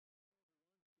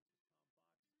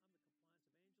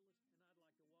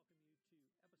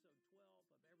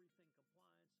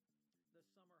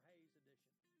Summer Haze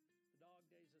edition. The dog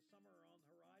days of summer are on the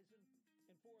horizon,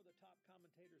 and four of the top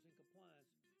commentators in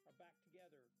compliance are back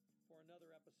together for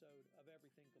another episode of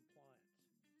Everything Compliance.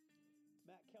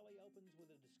 Matt Kelly opens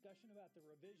with a discussion about the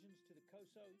revisions to the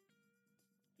COSO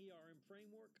ERM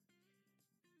framework,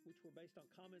 which were based on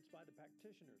comments by the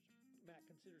practitioners. Matt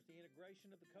considers the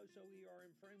integration of the COSO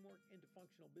ERM framework into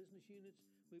functional business units,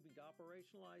 moving to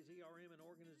operationalize ERM in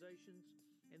organizations,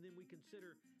 and then we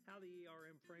consider how the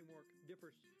ERM framework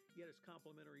differs yet is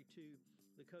complementary to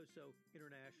the COSO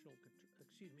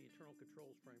internal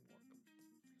controls framework.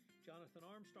 Jonathan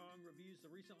Armstrong reviews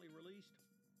the recently released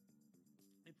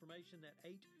information that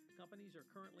 8 companies are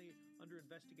currently under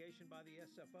investigation by the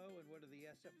SFO and whether the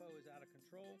SFO is out of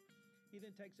control. He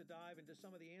then takes a dive into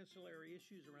some of the ancillary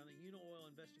issues around the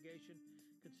Unaoil investigation,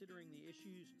 considering the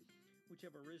issues which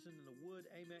have arisen in the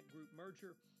Wood-AMEC Group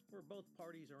merger, where both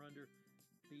parties are under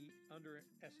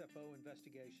SFO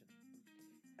investigation.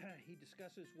 He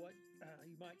discusses what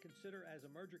you might consider as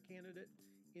a merger candidate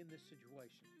in this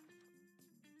situation.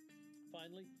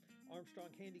 Finally,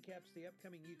 Armstrong handicaps the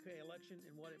upcoming UK election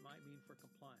and what it might mean for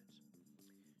compliance.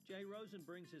 Jay Rosen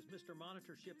brings his Mr.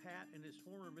 Monitorship hat and his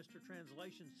former Mr.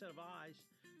 Translation set of eyes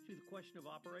to the question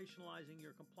of operationalizing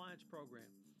your compliance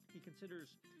program. He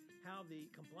considers how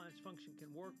the compliance function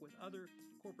can work with other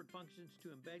corporate functions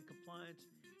to embed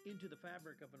compliance into the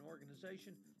fabric of an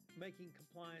organization, making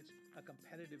compliance a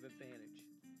competitive advantage.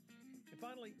 And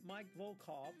finally, Mike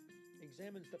Volkov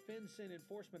examines the FinCEN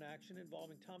enforcement action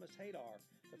involving Thomas Hadar,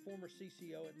 the former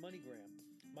CCO at MoneyGram.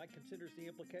 Mike considers the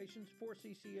implications for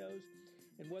CCOs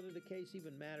and whether the case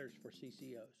even matters for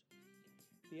CCOs.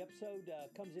 The episode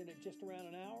comes in at just around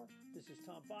an hour. This is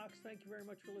Tom Fox. Thank you very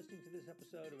much for listening to this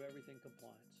episode of Everything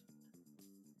Compliance.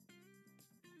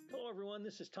 Hello, everyone.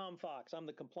 This is Tom Fox. I'm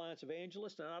the Compliance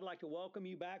Evangelist, and I'd like to welcome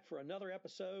you back for another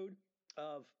episode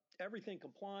of Everything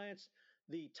Compliance,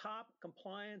 the top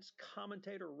compliance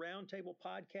commentator roundtable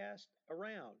podcast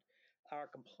around. Our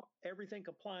Everything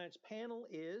Compliance panel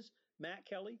is Matt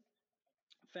Kelly,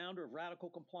 founder of Radical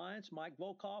Compliance; Mike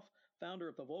Volkov, founder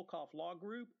of the Volkov Law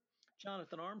Group;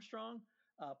 Jonathan Armstrong,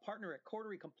 partner at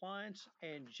Cordery Compliance;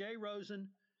 and Jay Rosen,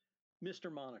 Mr.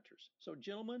 Monitors. So,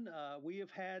 gentlemen, we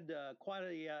have had quite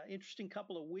an interesting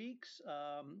couple of weeks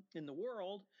in the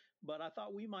world, but I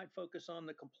thought we might focus on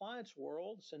the compliance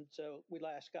world since we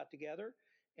last got together.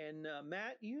 And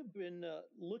Matt, you've been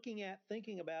looking at,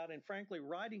 thinking about, and frankly,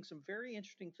 writing some very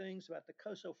interesting things about the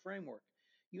COSO framework.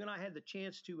 You and I had the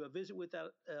chance to visit with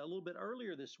that a little bit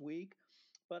earlier this week,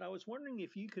 but I was wondering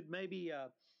if you could maybe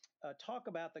talk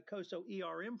about the COSO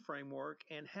ERM framework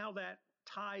and how that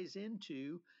ties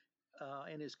into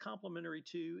and is complementary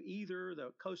to either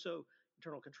the COSO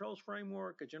internal controls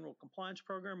framework, a general compliance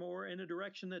program, or in a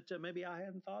direction that maybe I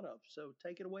hadn't thought of. So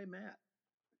take it away, Matt.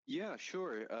 Yeah,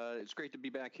 sure. It's great to be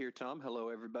back here, Tom. Hello,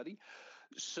 everybody.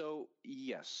 So,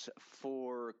 yes,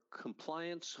 for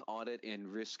compliance, audit,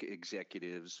 and risk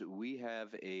executives, we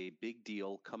have a big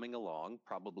deal coming along,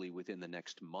 probably within the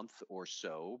next month or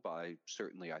so, by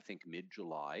certainly, I think,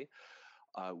 mid-July.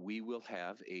 We will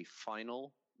have a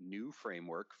final new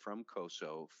framework from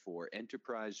COSO for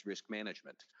enterprise risk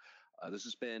management. This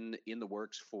has been in the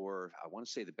works for, I want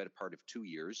to say, the better part of 2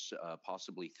 years,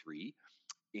 possibly 3.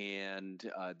 And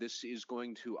this is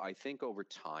going to, I think, over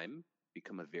time,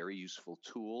 become a very useful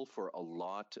tool for a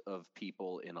lot of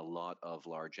people in a lot of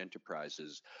large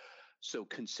enterprises. So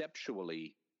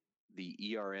conceptually,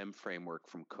 the ERM framework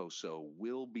from COSO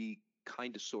will be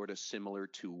kind of sort of similar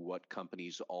to what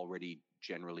companies already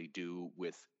generally do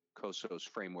with COSO's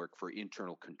framework for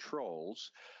internal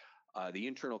controls. The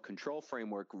internal control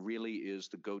framework really is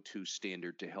the go-to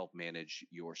standard to help manage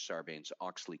your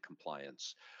Sarbanes-Oxley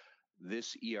compliance.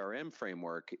 This ERM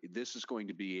framework, this is going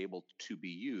to be able to be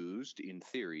used, in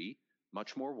theory,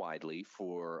 much more widely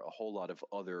for a whole lot of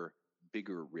other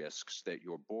bigger risks that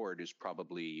your board is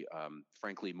probably,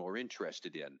 frankly, more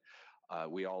interested in.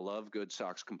 We all love good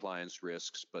SOX compliance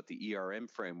risks, but the ERM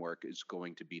framework is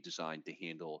going to be designed to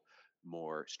handle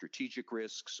more strategic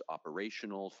risks,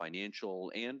 operational,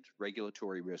 financial, and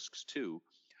regulatory risks too.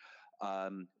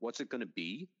 What's it going to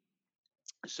be?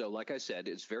 So like I said,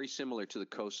 it's very similar to the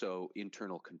COSO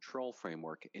internal control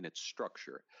framework in its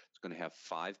structure. It's going to have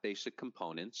 5 basic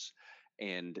components,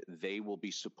 and they will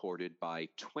be supported by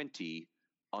 20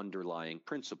 underlying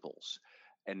principles.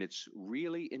 And it's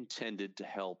really intended to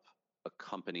help a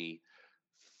company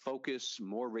focus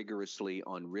more rigorously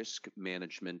on risk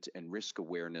management and risk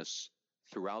awareness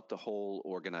throughout the whole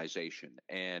organization.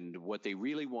 And what they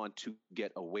really want to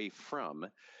get away from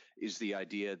is the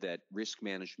idea that risk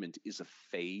management is a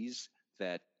phase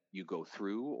that you go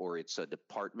through, or it's a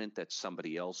department that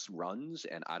somebody else runs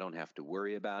and I don't have to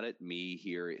worry about it. Me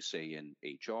here, say in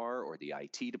HR or the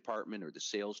IT department or the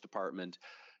sales department,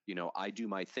 I do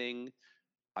my thing.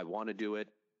 I want to do it.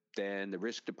 Then the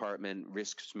risk department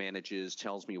risks manages,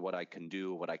 tells me what I can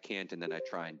do, what I can't, and then I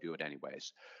try and do it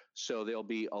anyways. So there'll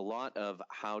be a lot of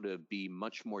how to be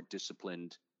much more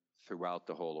disciplined throughout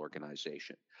the whole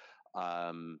organization.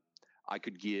 I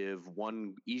could give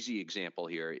one easy example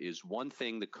here is one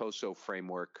thing the COSO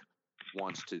framework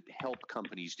wants to help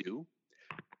companies do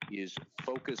is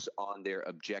focus on their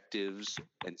objectives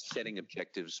and setting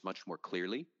objectives much more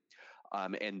clearly.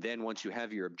 And then once you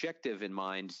have your objective in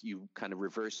mind, you kind of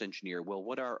reverse engineer, well,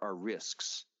 what are our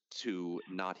risks to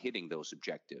not hitting those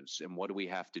objectives? And what do we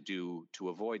have to do to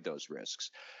avoid those risks?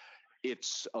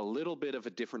 It's a little bit of a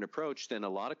different approach than a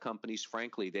lot of companies.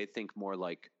 Frankly, they think more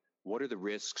like, what are the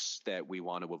risks that we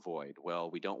want to avoid? Well,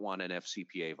 we don't want an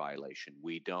FCPA violation.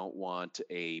 We don't want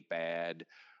a bad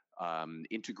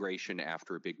integration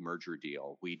after a big merger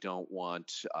deal. We don't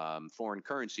want foreign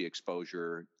currency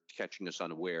exposure catching us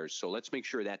unawares. So let's make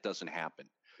sure that doesn't happen.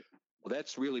 Well,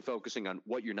 that's really focusing on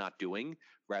what you're not doing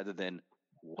rather than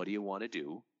what do you want to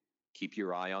do? Keep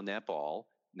your eye on that ball.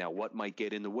 Now, what might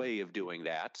get in the way of doing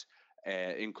that,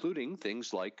 including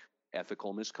things like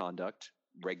ethical misconduct,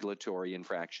 regulatory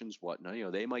infractions,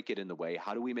 whatnot, they might get in the way.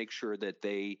 How do we make sure that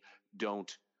they don't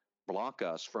block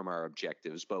us from our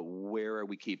objectives, but where are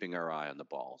we keeping our eye on the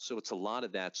ball? So it's a lot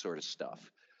of that sort of stuff.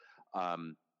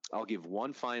 I'll give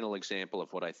one final example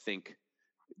of what I think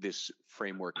this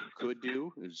framework could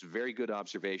do. It's a very good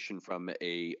observation from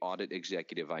a audit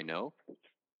executive I know.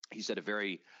 He's at a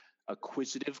very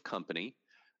acquisitive company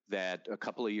that a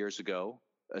couple of years ago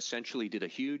essentially did a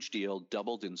huge deal,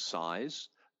 doubled in size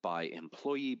by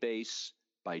employee base,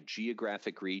 by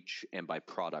geographic reach, and by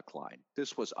product line.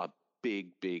 This was a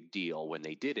big deal when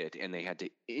they did it, and they had to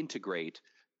integrate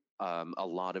a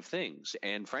lot of things.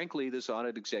 And frankly, this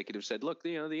audit executive said, look,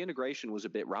 the integration was a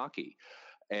bit rocky,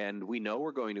 and we know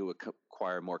we're going to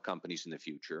acquire more companies in the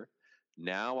future.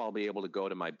 Now I'll be able to go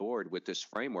to my board with this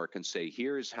framework and say,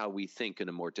 here's how we think in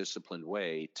a more disciplined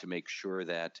way to make sure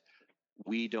that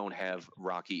we don't have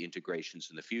rocky integrations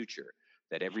in the future,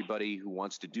 that everybody who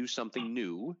wants to do something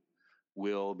new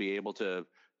will be able to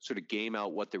sort of game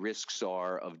out what the risks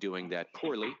are of doing that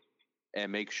poorly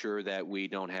and make sure that we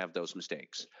don't have those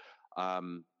mistakes.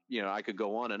 I could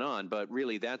go on, but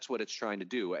really that's what it's trying to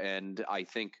do. And I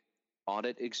think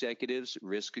audit executives,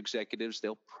 risk executives,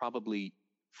 they'll probably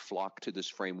flock to this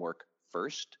framework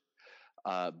first.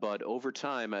 But over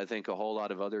time, I think a whole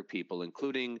lot of other people,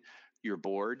 including your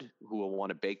board, who will want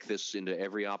to bake this into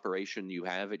every operation you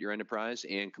have at your enterprise,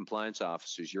 and compliance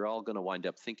officers, you're all going to wind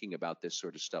up thinking about this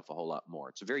sort of stuff a whole lot more.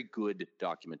 It's a very good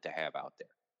document to have out there.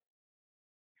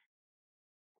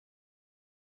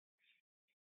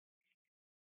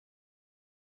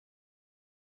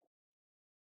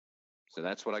 So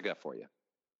that's what I got for you.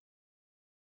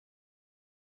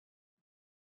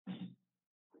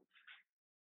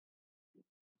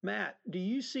 Matt, do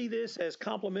you see this as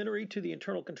complementary to the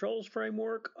internal controls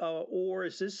framework, or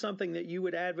is this something that you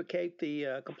would advocate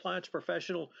the compliance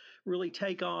professional really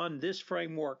take on this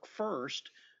framework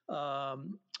first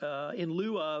in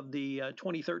lieu of the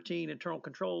 2013 internal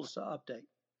controls update?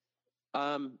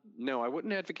 No, I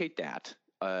wouldn't advocate that.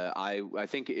 I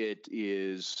think it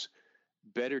is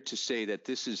better to say that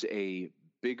this is a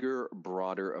bigger,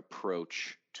 broader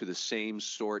approach to the same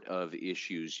sort of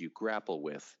issues you grapple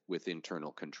with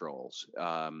internal controls.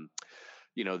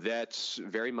 That's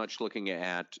very much looking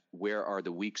at where are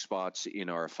the weak spots in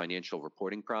our financial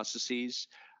reporting processes,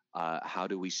 how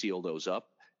do we seal those up,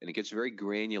 and it gets very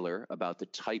granular about the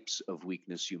types of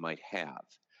weakness you might have.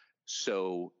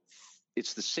 So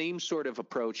it's the same sort of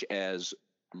approach as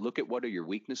look at what are your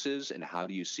weaknesses and how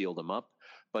do you seal them up,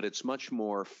 but it's much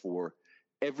more for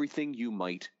everything you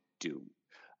might do.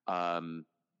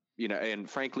 And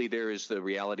frankly, there is the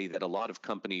reality that a lot of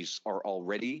companies are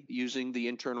already using the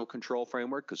internal control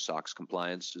framework because SOX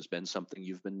compliance has been something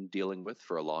you've been dealing with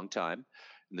for a long time.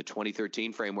 And the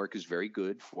 2013 framework is very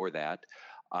good for that.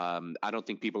 I don't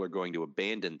think people are going to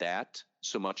abandon that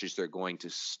so much as they're going to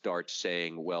start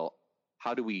saying, well,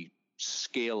 how do we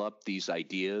scale up these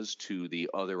ideas to the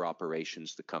other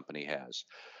operations the company has?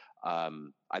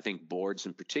 I think boards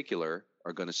in particular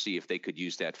are going to see if they could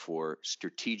use that for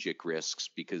strategic risks,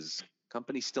 because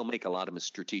companies still make a lot of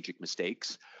strategic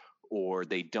mistakes, or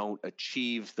they don't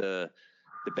achieve the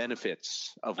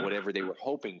benefits of whatever they were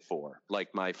hoping for. Like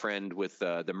my friend with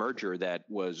the merger that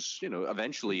was,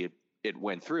 eventually it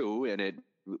went through and it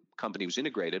company was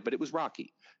integrated, but it was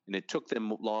rocky. And it took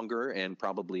them longer and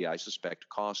probably, I suspect,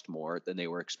 cost more than they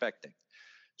were expecting.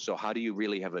 So how do you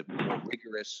really have a more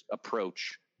rigorous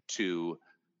approach to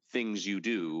things you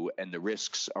do and the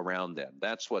risks around them?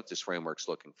 That's what this framework's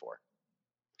looking for.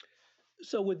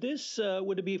 So would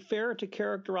it be fair to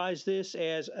characterize this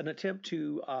as an attempt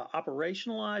to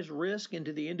operationalize risk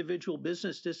into the individual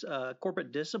business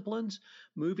corporate disciplines,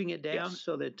 moving it down Yes.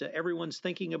 so that everyone's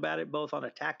thinking about it both on a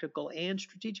tactical and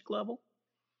strategic level?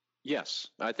 Yes,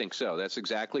 I think so. That's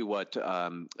exactly what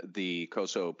the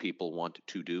COSO people want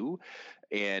to do.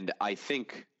 And I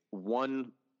think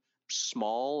one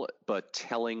small but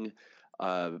telling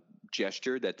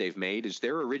gesture that they've made is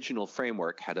their original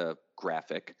framework had a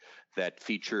graphic that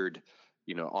featured,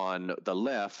 on the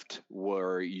left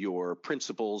were your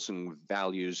principles and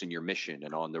values and your mission,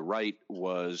 and on the right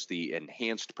was the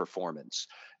enhanced performance.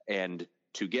 And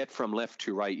to get from left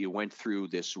to right, you went through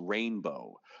this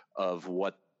rainbow of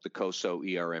what the COSO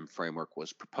ERM framework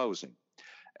was proposing.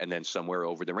 And then somewhere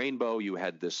over the rainbow, you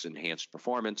had this enhanced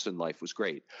performance and life was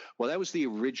great. Well, that was the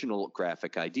original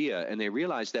graphic idea. And they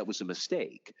realized that was a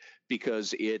mistake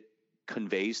because it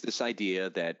conveys this idea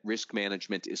that risk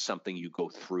management is something you go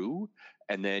through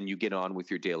and then you get on with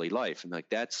your daily life. And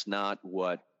that's not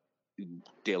what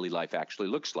daily life actually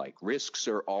looks like. Risks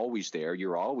are always there.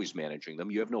 You're always managing them.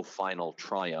 You have no final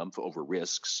triumph over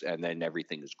risks and then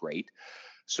everything is great.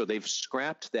 So they've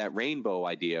scrapped that rainbow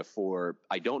idea for,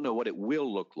 I don't know what it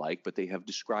will look like, but they have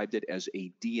described it as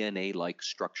a DNA-like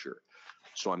structure.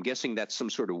 So I'm guessing that's some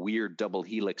sort of weird double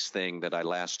helix thing that I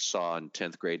last saw in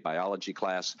 10th grade biology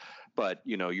class. But,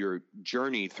 your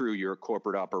journey through your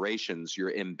corporate operations,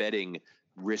 you're embedding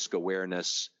risk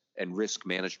awareness and risk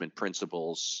management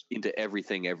principles into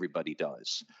everything everybody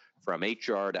does, from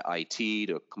HR to IT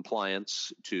to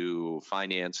compliance to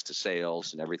finance to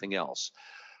sales and everything else.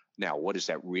 Now, what is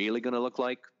that really going to look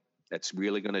like? That's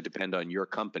really going to depend on your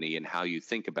company and how you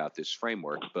think about this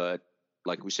framework. But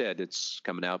like we said, it's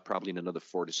coming out probably in another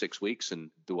 4 to 6 weeks,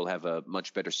 and we'll have a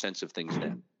much better sense of things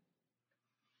then.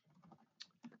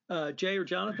 Jay or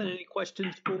Jonathan, any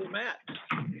questions for Matt?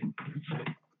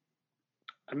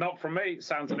 Not from me.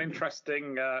 Sounds an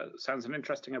interesting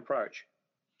approach.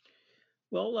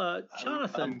 Well,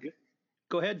 Jonathan,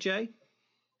 go ahead, Jay.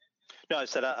 No, I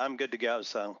said I'm good to go.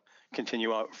 So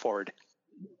continue forward.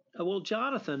 Well,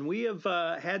 Jonathan, we have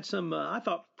had some, I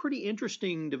thought, pretty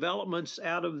interesting developments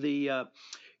out of the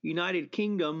United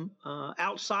Kingdom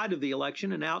outside of the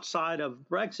election and outside of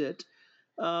Brexit,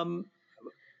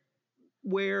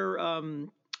 where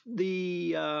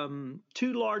the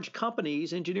two large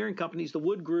companies, engineering companies, the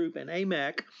Wood Group and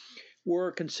AMEC,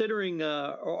 were considering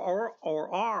or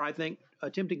are, I think,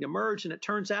 attempting to merge. And it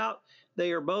turns out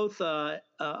they are both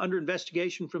under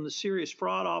investigation from the Serious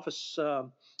Fraud Office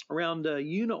around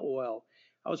Unaoil.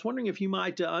 I was wondering if you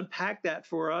might unpack that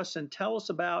for us and tell us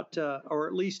about, or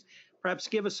at least perhaps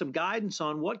give us some guidance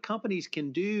on what companies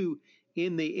can do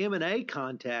in the M&A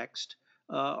context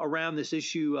around this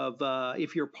issue of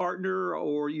if your partner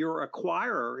or your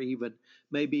acquirer even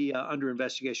may be under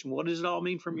investigation. What does it all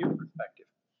mean from your perspective?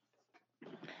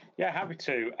 Yeah, happy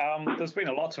to. There's been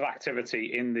a lot of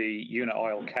activity in the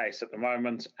Unaoil case at the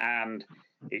moment, and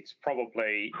it's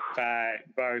probably fair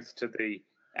both to the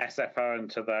SFO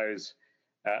and to those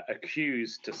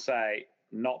accused to say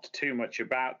not too much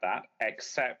about that,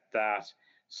 except that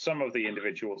some of the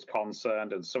individuals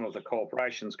concerned and some of the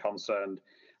corporations concerned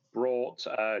brought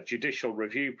judicial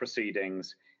review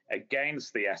proceedings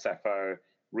against the SFO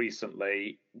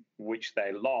recently, which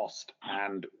they lost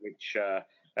and which,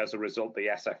 as a result, the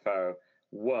SFO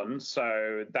won.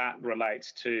 So that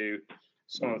relates to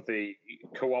some of the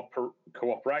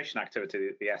cooperation activity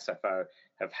that the SFO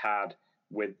have had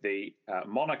with the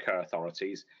Monaco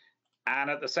authorities. And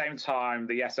at the same time,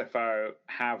 the SFO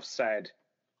have said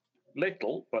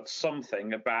little, but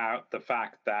something about the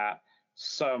fact that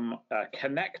some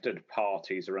connected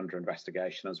parties are under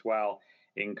investigation as well,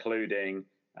 including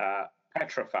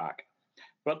Petrofac.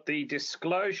 But the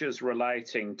disclosures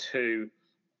relating to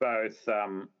both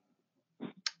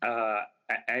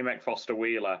AMEC Foster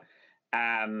Wheeler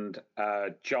and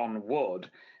John Wood,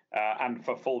 and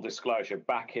for full disclosure,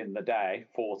 back in the day,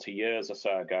 40 years or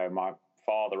so ago, my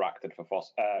father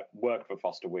worked for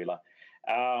Foster Wheeler.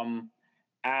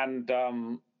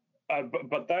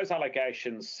 But those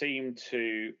allegations seem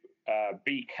to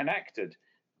be connected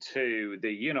to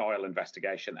the Unaoil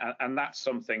investigation, and that's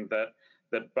something that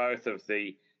both of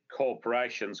the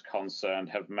corporations concerned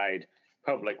have made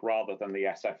public rather than the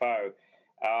SFO.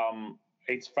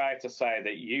 It's fair to say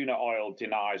that Unaoil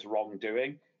denies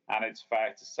wrongdoing, and it's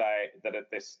fair to say that at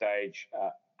this stage,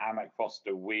 Amec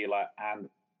Foster Wheeler and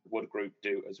Wood Group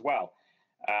do as well.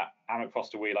 Amec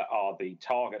Foster Wheeler are the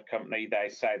target company. They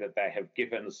say that they have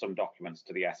given some documents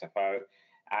to the SFO,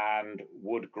 and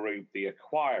Wood Group, the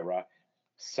acquirer,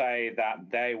 say that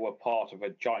they were part of a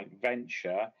joint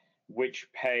venture which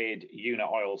paid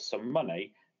Unioil some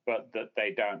money, but that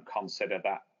they don't consider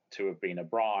that to have been a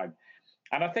bribe.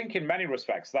 And I think in many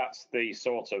respects, that's the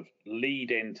sort of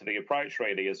lead into the approach,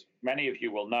 really. As many of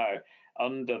you will know,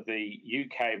 under the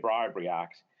UK Bribery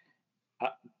Act,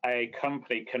 a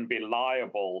company can be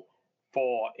liable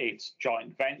for its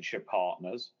joint venture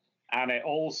partners, and it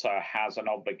also has an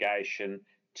obligation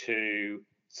to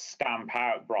stamp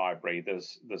out bribery.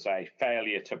 There's a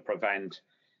failure to prevent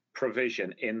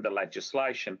provision in the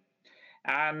legislation.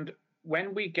 And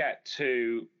when we get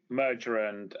to merger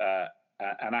and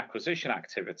an acquisition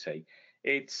activity,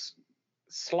 it's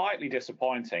slightly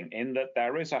disappointing in that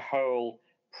there is a whole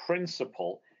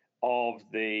principle of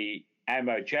the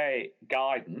MOJ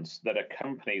guidance that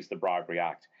accompanies the Bribery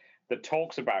Act that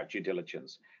talks about due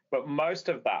diligence, but most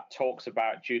of that talks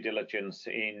about due diligence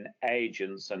in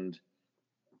agents and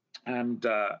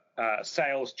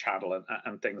sales channel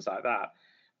and things like that.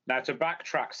 Now, to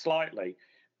backtrack slightly,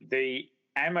 the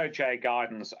MOJ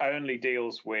guidance only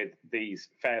deals with these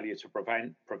failure to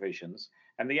prevent provisions,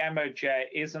 and the MOJ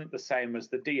isn't the same as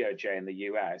the DOJ in the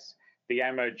US. The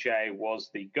MOJ was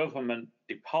the government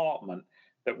department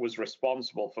that was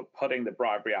responsible for putting the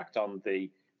Bribery Act on the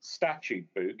statute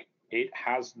book. It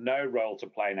has no role to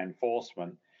play in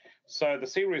enforcement. So the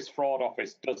Serious Fraud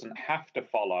Office doesn't have to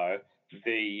follow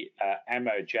the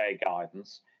MOJ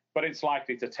guidance, but it's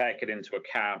likely to take it into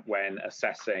account when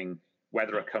assessing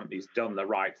whether a company's done the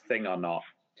right thing or not.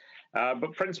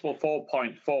 But Principle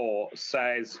 4.4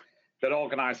 says that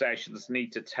organizations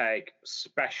need to take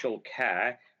special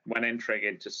care when entering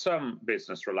into some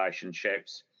business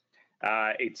relationships.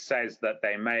 It says that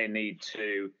they may need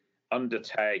to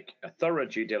undertake a thorough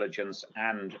due diligence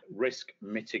and risk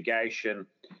mitigation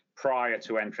prior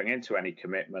to entering into any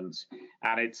commitments.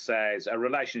 And it says a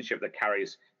relationship that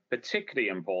carries particularly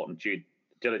important due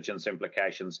diligence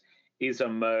implications is a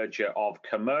merger of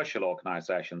commercial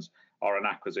organizations or an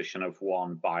acquisition of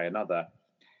one by another.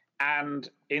 And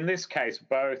in this case,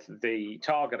 both the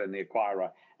target and the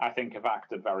acquirer, I think, have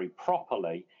acted very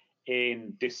properly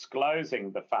in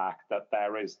disclosing the fact that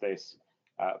there is this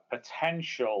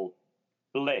potential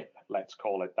blip, let's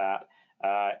call it that,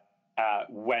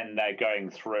 when they're going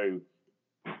through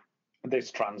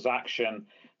this transaction,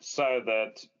 so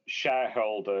that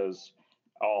shareholders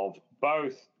of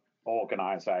both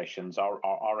organizations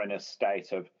are in a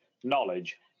state of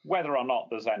knowledge. Whether or not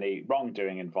there's any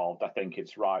wrongdoing involved, I think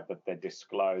it's right that they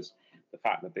disclose the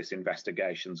fact that this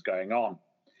investigation's going on.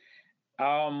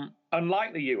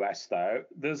 Unlike the US, though,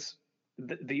 there's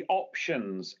the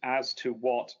options as to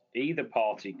what either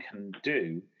party can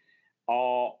do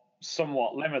are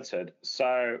somewhat limited.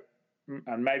 So,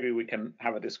 and maybe we can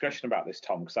have a discussion about this,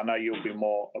 Tom, because I know you'll be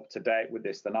more up to date with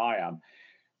this than I am.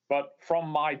 But from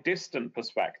my distant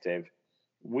perspective,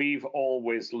 we've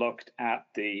always looked at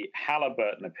the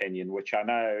Halliburton opinion, which I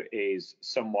know is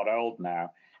somewhat old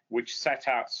now, which set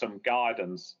out some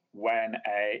guidance when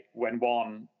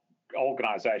one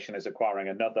organization is acquiring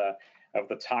another, of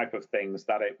the type of things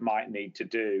that it might need to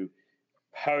do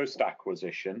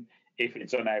post-acquisition if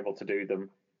it's unable to do them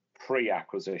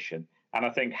pre-acquisition. And I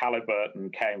think Halliburton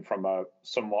came from a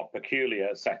somewhat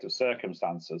peculiar set of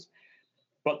circumstances.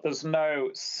 But there's no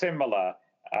similar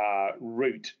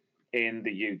route in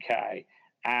the UK.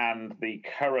 And the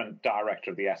current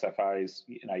director of the SFO is,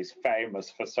 he's famous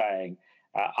for saying,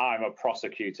 I'm a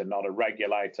prosecutor, not a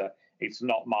regulator. It's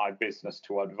not my business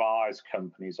to advise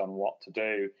companies on what to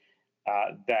do.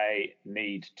 They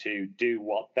need to do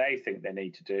what they think they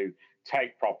need to do,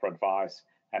 take proper advice,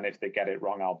 and if they get it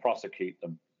wrong, I'll prosecute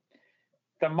them.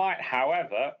 There might,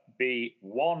 however, be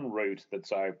one route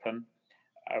that's open,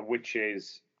 which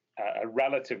is a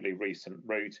relatively recent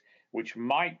route, which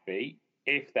might be,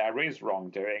 if there is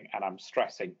wrongdoing, and I'm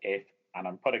stressing if, and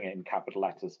I'm putting it in capital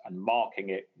letters and marking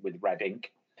it with red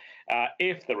ink,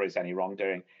 if there is any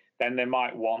wrongdoing, then they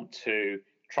might want to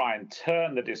try and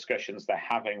turn the discussions they're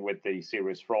having with the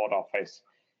Serious Fraud Office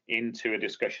into a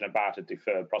discussion about a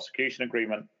deferred prosecution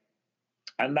agreement.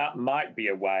 And that might be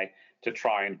a way to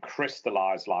try and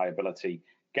crystallize liability,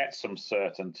 get some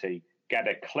certainty, get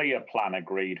a clear plan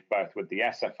agreed both with the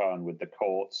SFO and with the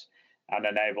courts, and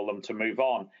enable them to move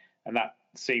on. And that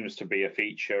seems to be a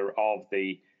feature of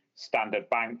the Standard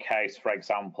Bank case, for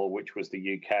example, which was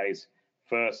the UK's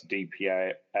first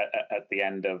DPA at the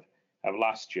end of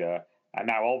last year. And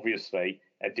now, obviously,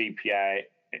 a DPA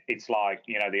it's like,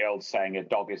 the old saying, a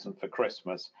dog isn't for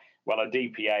Christmas. Well, a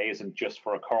DPA isn't just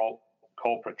for a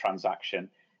corporate transaction,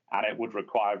 and it would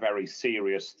require very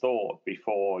serious thought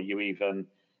before you even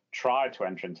try to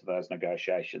enter into those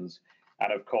negotiations.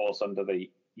 And of course, under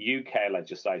the UK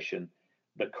legislation,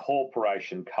 the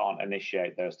corporation can't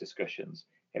initiate those discussions.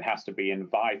 It has to be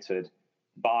invited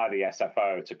by the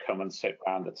SFO to come and sit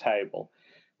around the table.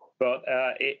 But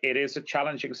it is a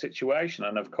challenging situation.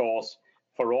 And of course,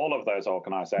 for all of those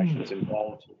organizations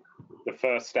involved, the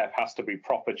first step has to be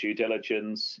proper due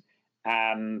diligence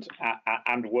and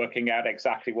working out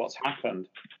exactly what's happened.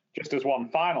 Just as one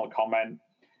final comment,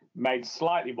 made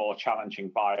slightly more challenging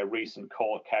by a recent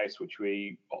court case, which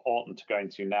we oughtn't to go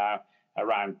into now,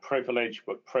 around privilege,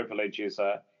 but privilege is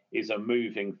a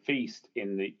moving feast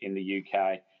in the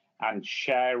UK, and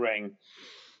sharing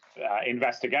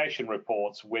investigation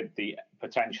reports with the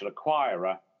potential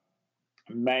acquirer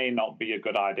may not be a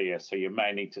good idea. So you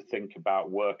may need to think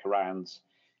about workarounds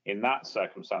in that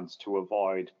circumstance to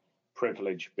avoid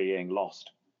privilege being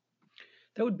lost.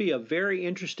 That would be a very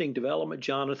interesting development,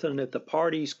 Jonathan, if the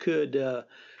parties could, of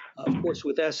course,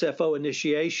 with SFO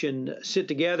initiation, sit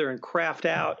together and craft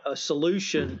out a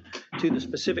solution to the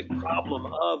specific problem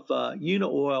of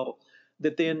Unaoil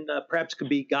that then perhaps could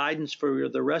be guidance for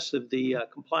the rest of the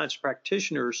compliance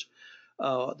practitioners,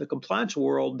 the compliance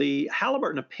world. The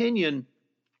Halliburton opinion,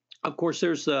 of course,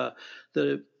 there's the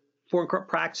Foreign Corrupt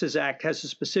Practices Act has a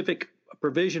specific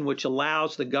provision which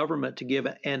allows the government to give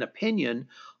an opinion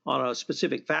on a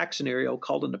specific fact scenario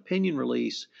called an opinion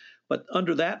release. But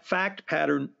under that fact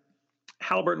pattern,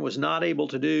 Halliburton was not able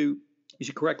to do, as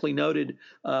you correctly noted,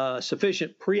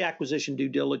 sufficient pre-acquisition due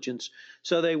diligence.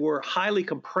 So they were highly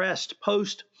compressed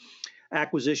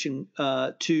post-acquisition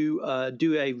to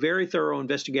do a very thorough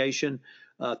investigation,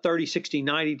 30, 60,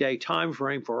 90-day time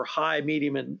frame for high,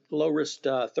 medium, and low-risk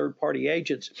third-party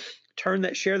agents.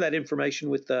 Share that information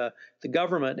with the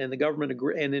government, and the government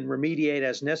and then remediate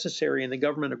as necessary. And the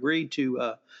government agreed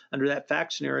to, under that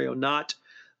fact scenario, not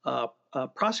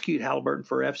prosecute Halliburton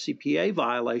for FCPA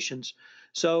violations.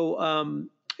 So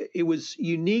it was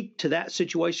unique to that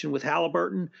situation with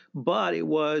Halliburton, but it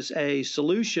was a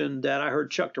solution that I heard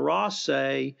Chuck DeRoss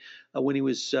say when he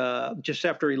was just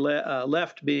after he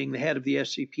left being the head of the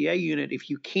FCPA unit. If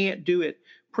you can't do it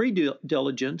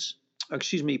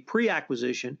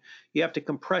pre-acquisition, you have to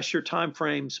compress your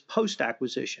timeframes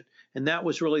post-acquisition. And that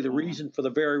was really the reason for the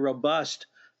very robust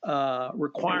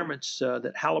requirements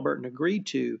that Halliburton agreed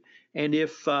to. And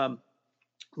if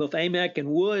both AMEC and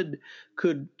Wood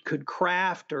could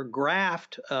craft or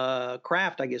graft, I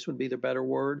guess would be the better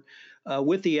word,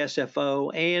 with the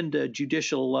SFO and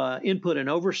judicial input and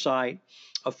oversight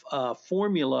of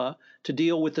formula to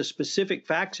deal with a specific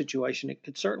fact situation, it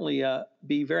could certainly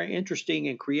be very interesting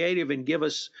and creative and give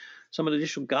us some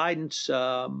additional guidance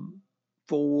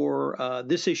for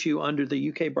this issue under the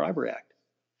UK Bribery Act.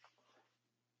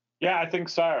 Yeah, I think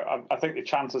so. I think the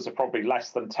chances are probably less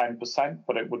than 10%,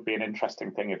 but it would be an interesting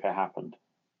thing if it happened.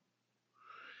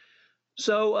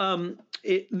 So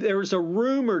there's a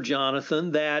rumor,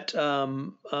 Jonathan, that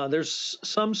there's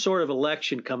some sort of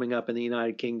election coming up in the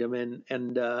United Kingdom,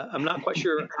 and I'm not quite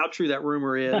sure how true that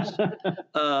rumor is.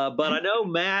 But I know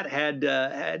Matt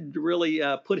had really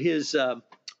put his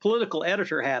political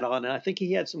editor hat on, and I think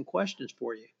he had some questions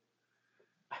for you.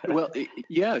 Well,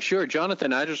 yeah, sure.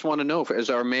 Jonathan, I just want to know,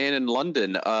 as our man in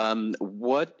London,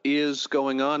 what is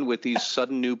going on with these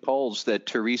sudden new polls that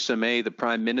Theresa May, the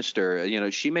prime minister,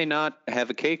 she may not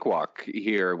have a cakewalk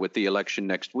here with the election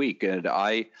next week. And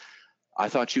I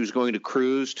thought she was going to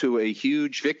cruise to a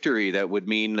huge victory that would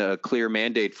mean a clear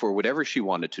mandate for whatever she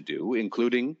wanted to do,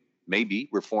 including maybe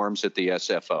reforms at the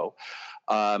SFO.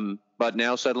 But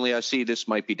now suddenly I see this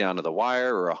might be down to the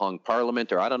wire or a hung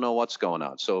parliament, or I don't know what's going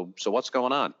on. So what's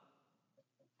going on?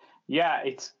 Yeah,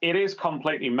 it is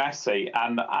completely messy.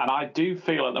 And I do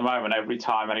feel at the moment, every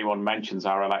time anyone mentions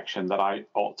our election, that I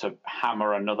ought to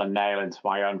hammer another nail into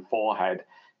my own forehead,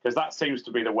 because that seems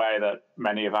to be the way that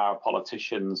many of our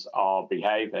politicians are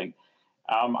behaving.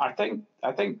 I think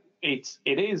it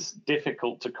is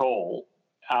difficult to call.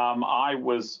 I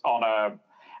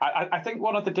think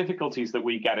one of the difficulties that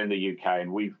we get in the UK,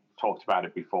 and we've talked about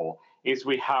it before, is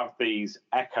we have these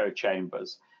echo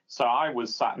chambers. So I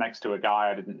was sat next to a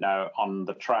guy I didn't know on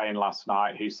the train last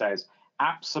night who says,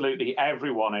 absolutely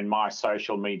everyone in my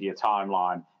social media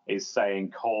timeline is saying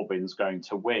Corbyn's going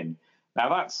to win. Now,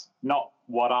 that's not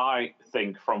what I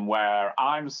think from where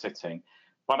I'm sitting.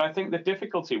 But I think the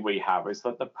difficulty we have is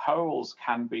that the polls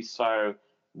can be so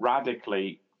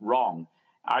radically wrong.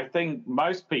 I think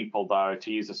most people, though,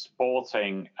 to use a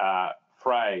sporting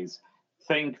phrase,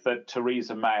 think that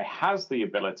Theresa May has the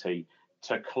ability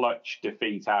to clutch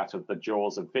defeat out of the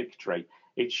jaws of victory.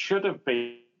 It should have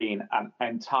been an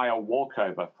entire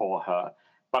walkover for her,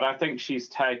 but I think she's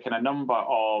taken a number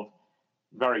of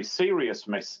very serious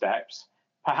missteps,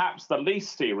 perhaps the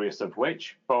least serious of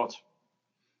which, but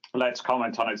let's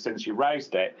comment on it since you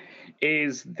raised it,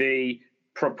 is the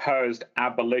proposed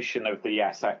abolition of the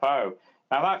SFO.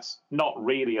 Now, that's not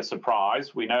really a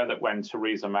surprise. We know that when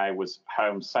Theresa May was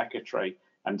Home Secretary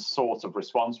and sort of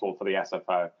responsible for the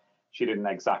SFO, she didn't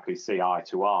exactly see eye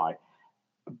to eye.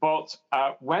 But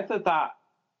whether that,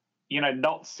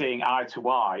 not seeing eye to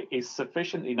eye is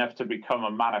sufficient enough to become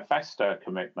a manifesto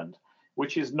commitment,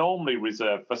 which is normally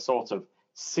reserved for sort of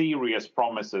serious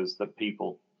promises that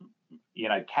people,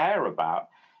 care about,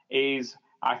 is,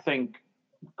 I think,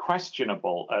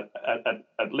 questionable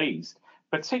at least,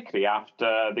 particularly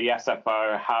after the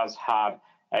SFO has had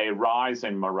a rise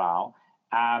in morale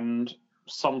and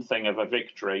something of a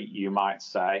victory, you might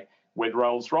say, with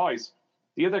Rolls-Royce.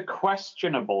 The other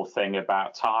questionable thing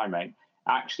about timing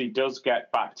actually does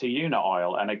get back to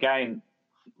Unioil. And again,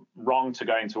 wrong to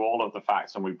go into all of the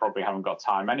facts, and we probably haven't got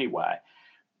time anyway.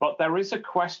 But there is a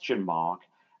question mark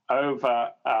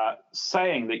over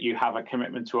saying that you have a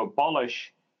commitment to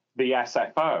abolish the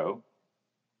SFO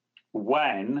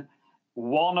when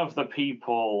one of the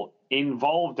people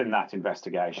involved in that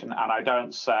investigation, and I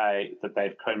don't say that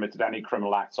they've committed any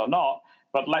criminal acts or not,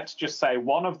 but let's just say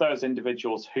one of those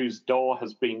individuals whose door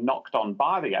has been knocked on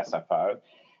by the SFO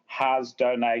has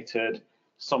donated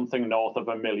something north of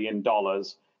 $1 million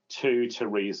to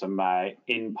Theresa May,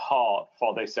 in part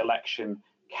for this election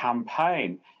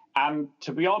campaign. And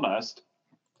to be honest,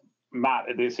 Matt,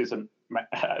 this isn't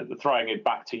throwing it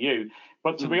back to you,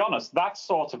 but to be honest, that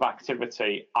sort of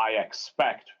activity I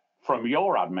expect from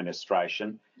your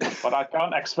administration, but I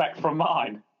don't expect from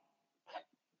mine.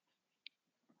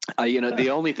 The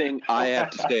only thing I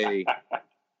have to say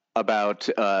about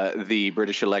the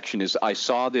British election is I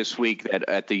saw this week that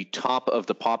at the top of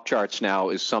the pop charts now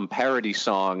is some parody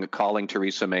song calling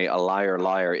Theresa May a liar,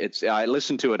 liar. I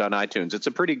listened to it on iTunes. It's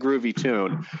a pretty groovy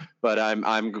tune, but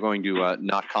I'm going to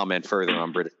not comment further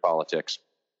on British politics.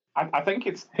 I think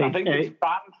it's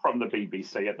banned from the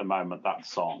BBC at the moment, that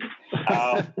song.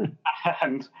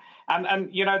 And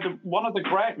one of the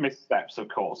great missteps, of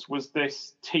course, was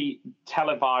this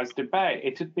televised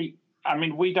debate.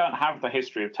 We don't have the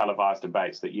history of televised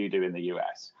debates that you do in the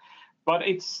US, but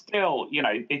it's still,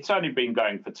 it's only been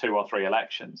going for 2 or 3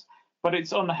 elections, but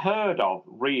it's unheard of,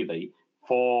 really,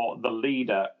 for the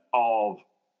leader of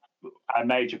a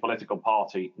major political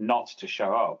party not to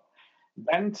show up.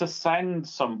 Then to send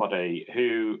somebody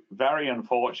who very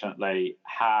unfortunately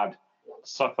had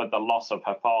suffered the loss of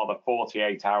her father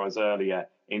 48 hours earlier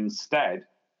instead,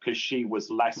 because she was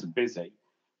less busy,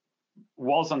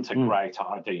 wasn't a great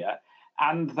idea.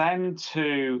 And then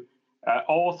to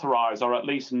authorize, or at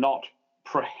least not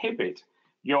prohibit,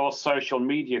 your social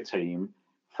media team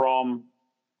from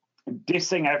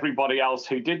dissing everybody else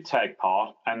who did take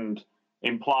part and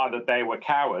imply that they were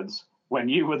cowards when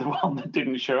you were the one that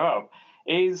didn't show up,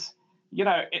 is,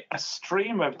 a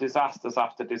stream of disasters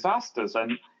after disasters.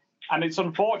 And it's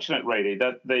unfortunate, really,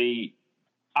 that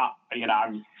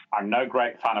I'm no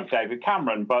great fan of David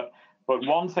Cameron, but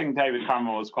one thing David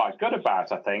Cameron was quite good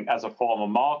about, I think, as a former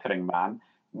marketing man,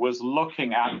 was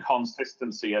looking at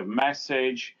consistency of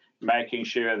message, making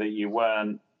sure that you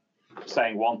weren't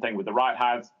saying one thing with the right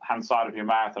hand side of your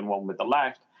mouth and one with the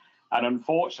left. And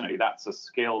unfortunately, that's a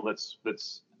skill that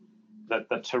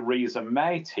the Theresa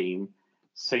May team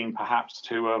seem perhaps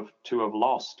to have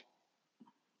lost.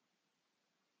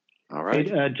 All right,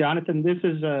 hey, Jonathan, this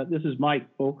is Mike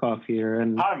Volkov here,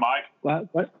 and hi, Mike.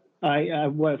 What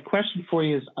a question for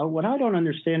you is, what I don't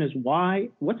understand is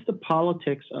what's the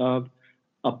politics of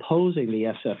opposing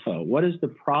the SFO? What is the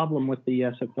problem with the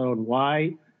SFO, and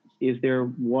why is there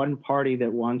one party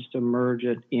that wants to merge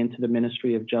it into the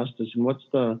Ministry of Justice, and what's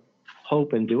the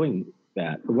hope in doing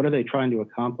that? What are they trying to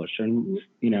accomplish, and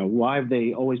why have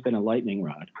they always been a lightning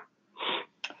rod?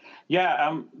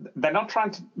 Yeah, they're not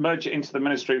trying to merge it into the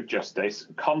Ministry of Justice.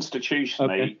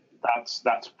 Constitutionally,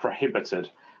 that's prohibited.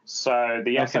 So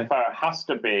the SFO has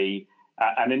to be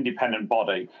an independent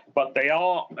body. But they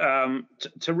are,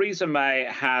 Theresa May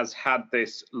has had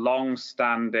this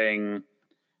long-standing,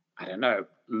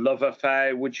 love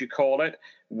affair, would you call it,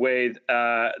 with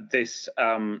this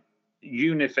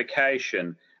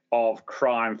unification of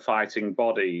crime-fighting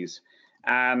bodies.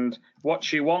 And what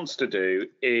she wants to do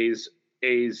is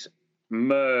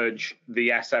merge the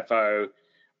SFO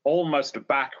almost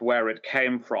back where it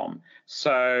came from.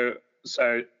 So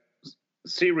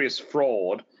serious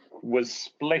fraud was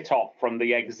split off from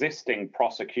the existing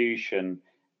prosecution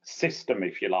system,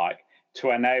 if you like,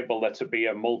 to enable there to be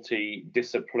a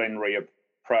multidisciplinary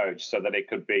approach so that it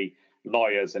could be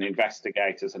lawyers and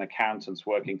investigators and accountants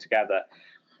working together.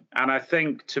 And I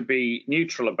think, to be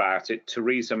neutral about it,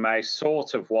 Theresa May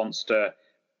sort of wants to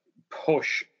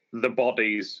push the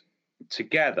bodies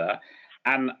together.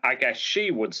 And I guess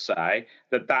she would say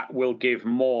that that will give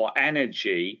more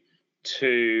energy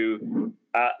to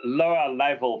lower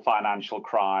level financial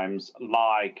crimes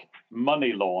like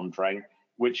money laundering,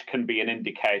 which can be an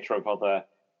indicator of other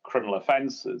criminal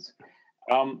offences.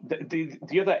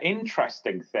 The other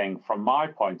interesting thing from my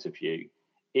point of view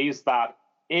is that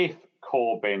if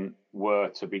Corbyn were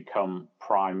to become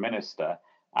Prime Minister,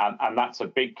 and that's a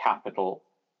big capital,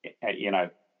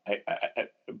 a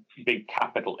big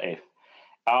capital if,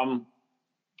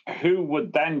 who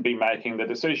would then be making the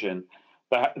decision?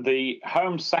 The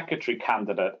Home Secretary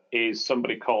candidate is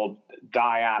somebody called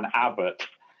Diane Abbott,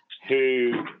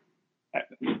 who,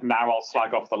 now I'll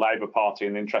slag off the Labour Party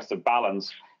in the interest of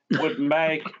balance, would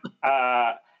make,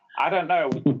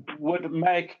 would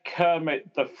make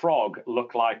Kermit the Frog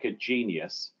look like a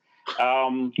genius.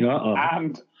 So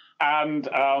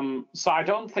I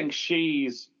don't think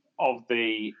she's of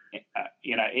the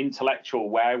intellectual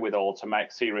wherewithal to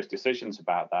make serious decisions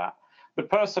about that. The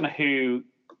person who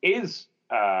is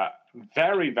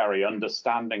very, very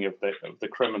understanding of the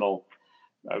criminal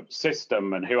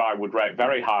system and who I would rate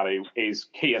very highly is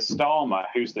Keir Starmer,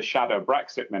 who's the shadow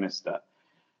Brexit minister.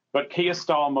 But Keir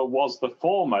Starmer was the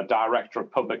former director of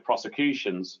public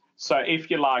prosecutions. So if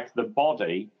you like, the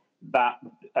body that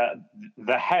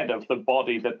the head of the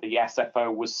body that the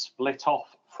SFO was split off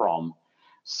from.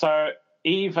 So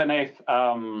even if,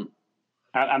 and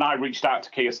I reached out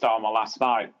to Keir Starmer last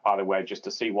night, by the way, just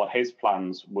to see what his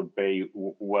plans would be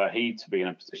were he to be in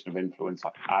a position of influence.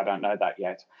 I don't know that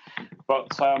yet.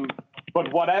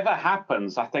 But whatever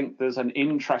happens, I think there's an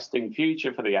interesting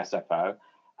future for the SFO.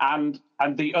 And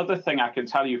the other thing I can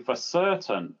tell you for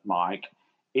certain, Mike,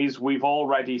 is we've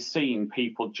already seen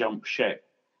people jump ship.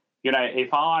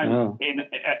 If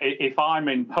I'm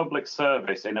in public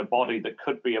service in a body that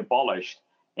could be abolished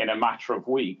in a matter of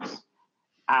weeks,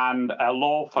 and a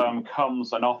law firm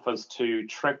comes and offers to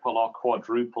triple or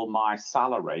quadruple my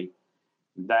salary,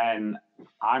 then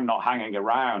I'm not hanging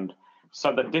around.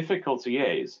 So the difficulty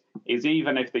is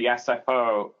even if the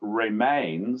SFO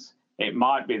remains, it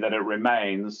might be that it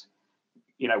remains,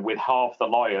 with half the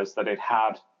lawyers that it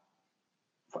had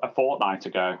a fortnight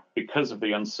ago because of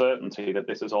the uncertainty that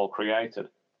this has all created.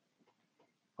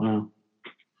 Wow.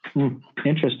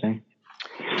 Interesting.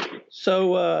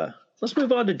 So let's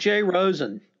move on to Jay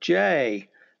Rosen. Jay,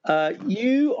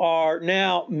 you are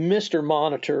now Mr.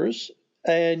 Monitors,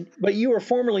 but you were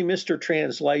formerly Mr.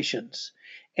 Translations.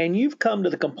 And you've come to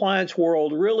the compliance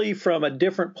world really from a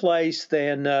different place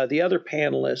than the other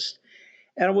panelists.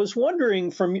 And I was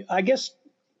wondering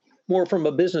more from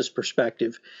a business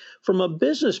perspective. From a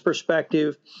business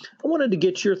perspective, I wanted to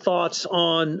get your thoughts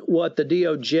on what the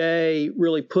DOJ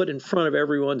really put in front of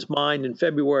everyone's mind in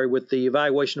February with the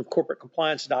evaluation of corporate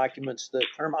compliance documents, the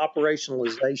term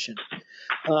operationalization.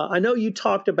 I know you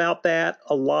talked about that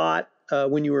a lot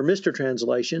when you were Mr.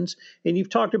 Translations, and you've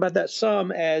talked about that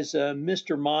some as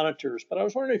Mr. Monitors. But I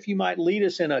was wondering if you might lead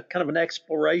us in a kind of an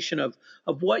exploration of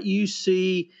what you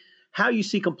see, how you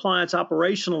see compliance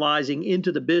operationalizing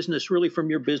into the business, really from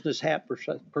your business hat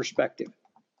perspective.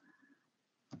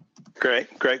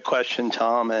 Great question,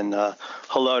 Tom, and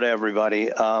hello to everybody.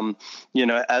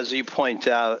 As you point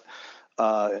out,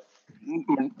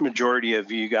 majority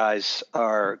of you guys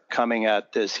are coming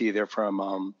at this either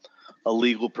from a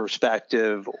legal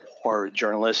perspective or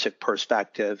journalistic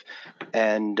perspective,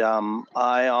 and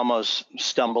I almost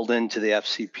stumbled into the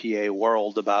FCPA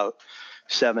world about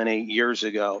 7-8 years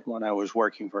ago when I was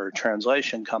working for a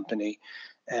translation company.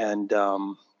 And,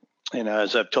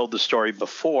 as I've told the story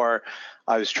before,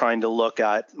 I was trying to look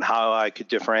at how I could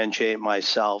differentiate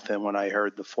myself. And when I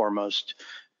heard the foremost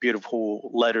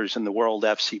beautiful letters in the world,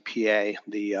 FCPA,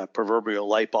 the proverbial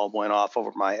light bulb went off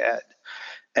over my head.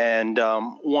 And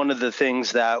one of the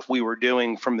things that we were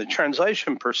doing from the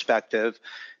translation perspective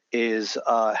is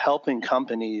helping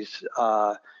companies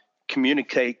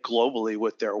communicate globally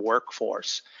with their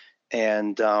workforce.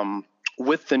 And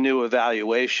with the new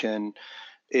evaluation,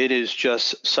 it is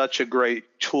just such a great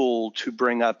tool to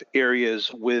bring up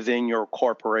areas within your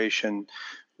corporation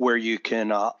where you can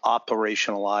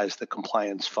operationalize the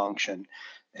compliance function.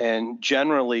 And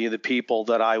generally, the people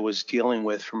that I was dealing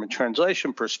with from a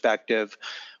translation perspective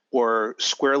were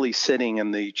squarely sitting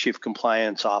in the chief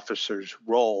compliance officer's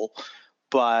role,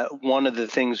 But one of the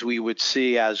things we would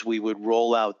see as we would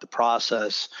roll out the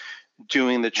process,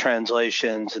 doing the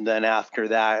translations, and then after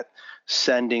that,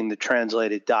 sending the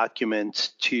translated documents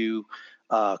to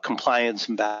compliance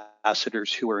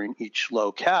ambassadors who are in each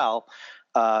locale,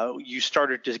 you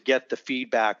started to get the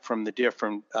feedback from the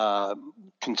different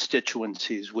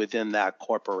constituencies within that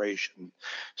corporation.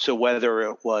 So whether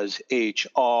it was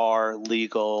HR,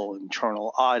 legal,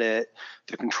 internal audit,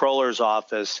 the controller's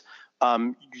office,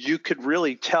 you could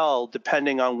really tell,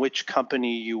 depending on which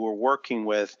company you were working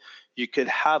with, you could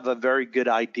have a very good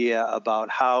idea about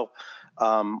how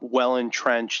well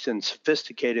entrenched and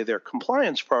sophisticated their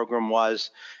compliance program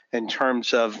was in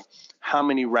terms of how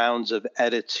many rounds of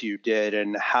edits you did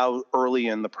and how early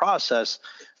in the process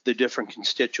the different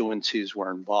constituencies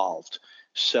were involved.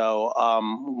 So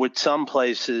with some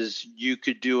places, you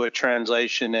could do a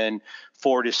translation in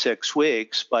 4 to 6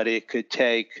 weeks, but it could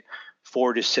take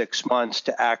 4 to 6 months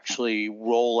to actually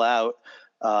roll out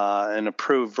an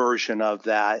approved version of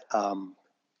that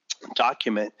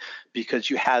document, because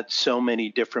you had so many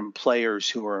different players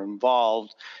who were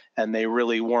involved and they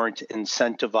really weren't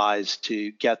incentivized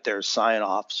to get their sign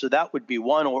off. So that would be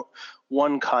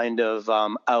one kind of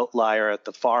outlier at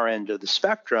the far end of the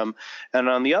spectrum. And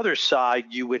on the other side,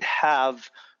 you would have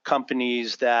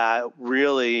companies that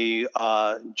really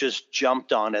just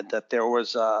jumped on it, that there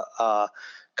was a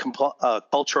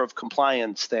culture of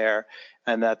compliance there,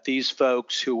 and that these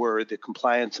folks who were the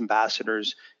compliance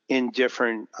ambassadors in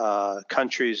different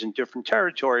countries and different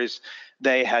territories,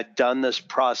 they had done this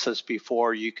process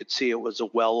before. You could see it was a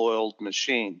well-oiled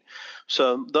machine.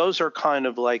 So those are kind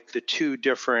of like the two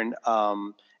different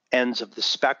ends of the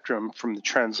spectrum from the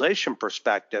translation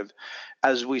perspective.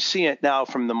 As we see it now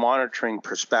from the monitoring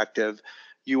perspective,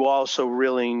 you also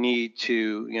really need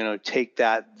to, take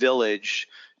that village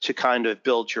to kind of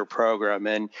build your program.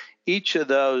 And each of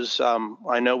those,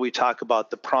 I know we talk about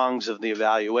the prongs of the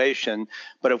evaluation,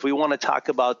 but if we want to talk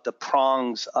about the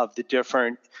prongs of the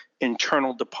different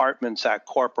internal departments at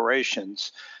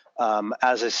corporations,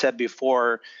 as I said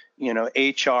before,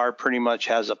 HR pretty much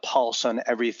has a pulse on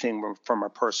everything from a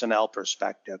personnel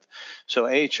perspective. So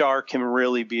HR can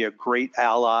really be a great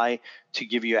ally to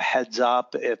give you a heads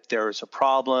up if there's a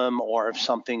problem or if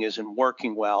something isn't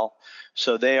working well.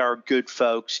 So they are good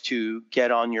folks to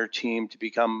get on your team to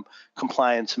become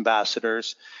compliance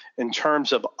ambassadors. In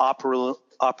terms of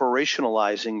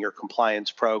operationalizing your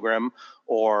compliance program,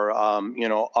 or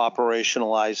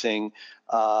operationalizing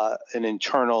an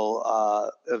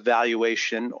internal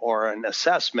evaluation or an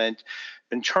assessment,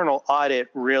 internal audit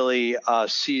really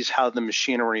sees how the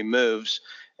machinery moves.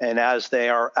 And as they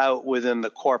are out within the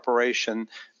corporation,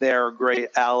 they're a great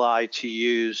ally to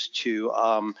use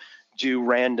to do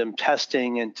random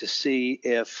testing and to see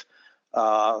if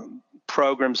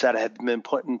programs that have been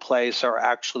put in place are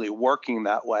actually working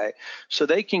that way. So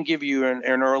they can give you an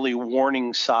early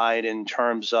warning side in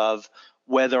terms of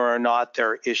whether or not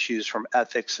there are issues from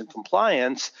ethics and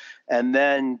compliance, and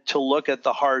then to look at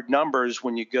the hard numbers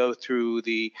when you go through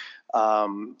the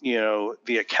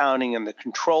the accounting and the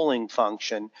controlling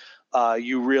function.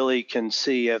 You really can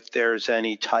see if there's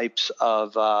any types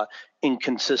of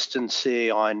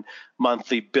inconsistency on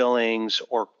monthly billings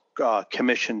or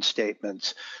commission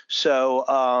statements. So,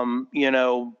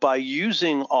 by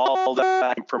using all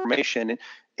that information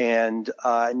and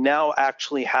now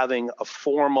actually having a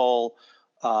formal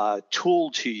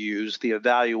tool to use, the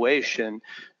evaluation,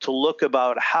 to look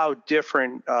about how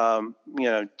different,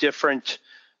 different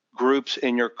groups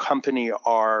in your company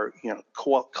are,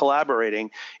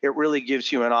 collaborating, it really gives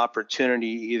you an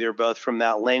opportunity, either both from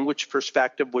that language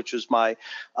perspective, which was my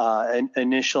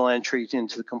initial entry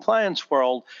into the compliance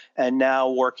world, and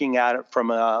now working at it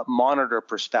from a monitor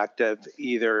perspective,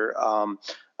 either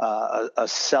a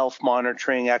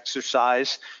self-monitoring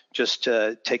exercise just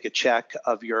to take a check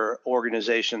of your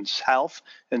organization's health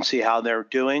and see how they're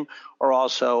doing, or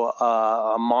also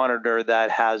a monitor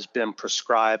that has been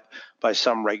prescribed by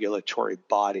some regulatory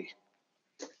body.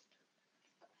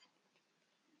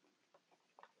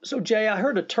 So, Jay, I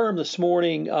heard a term this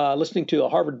morning listening to a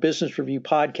Harvard Business Review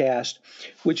podcast,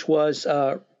 which was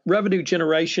revenue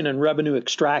generation and revenue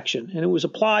extraction. And it was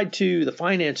applied to the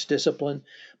finance discipline,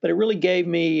 but it really got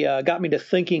me to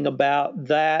thinking about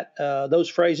those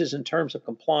phrases in terms of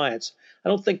compliance. I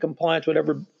don't think compliance would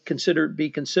ever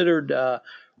be considered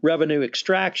revenue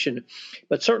extraction,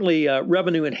 but certainly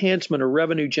revenue enhancement or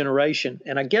revenue generation.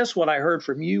 And I guess what I heard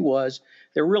from you was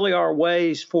there really are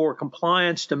ways for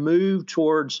compliance to move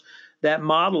towards that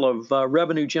model of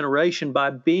revenue generation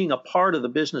by being a part of the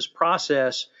business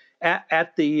process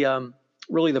at the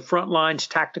really the front lines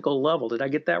tactical level. Did I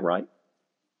get that right?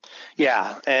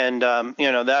 Yeah, and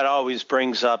that always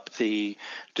brings up the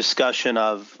discussion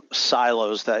of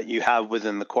silos that you have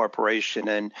within the corporation.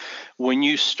 And when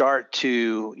you start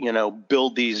to,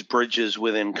 build these bridges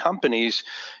within companies,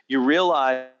 you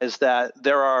realize that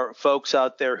there are folks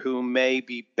out there who may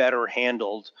be better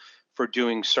handled for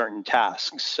doing certain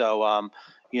tasks. So,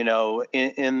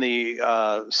 in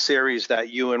the series that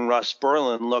you and Russ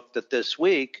Berlin looked at this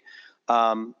week,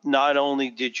 not only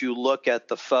did you look at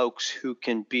the folks who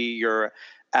can be your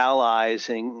allies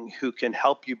and who can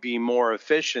help you be more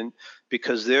efficient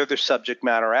because they're the subject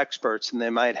matter experts and they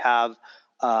might have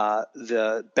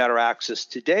the better access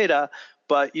to data,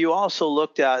 but you also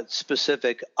looked at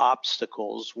specific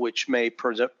obstacles which may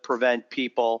prevent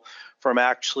people from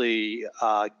actually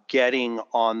getting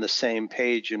on the same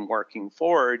page and working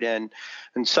forward. And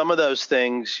some of those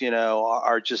things,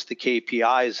 are just the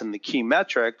KPIs and the key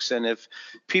metrics. And if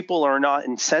people are not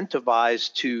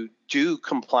incentivized to do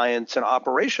compliance and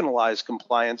operationalize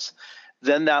compliance,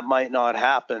 then that might not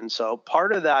happen. So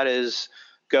part of that is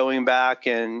going back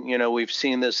and, we've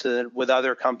seen this with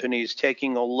other companies,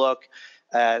 taking a look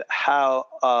at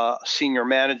how senior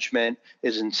management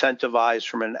is incentivized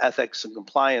from an ethics and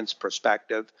compliance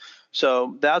perspective.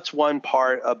 So that's one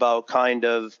part about kind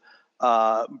of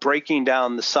breaking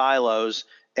down the silos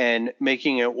and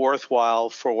making it worthwhile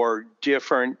for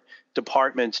different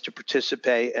departments to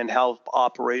participate and help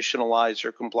operationalize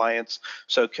your compliance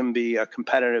so it can be a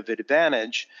competitive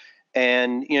advantage.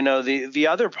 And, the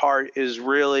other part is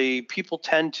really people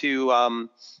tend to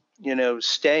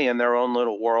stay in their own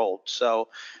little world. So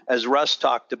as Russ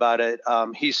talked about it,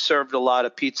 he served a lot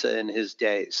of pizza in his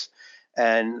days.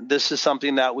 And this is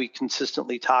something that we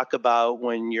consistently talk about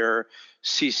when your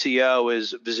CCO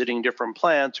is visiting different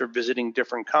plants or visiting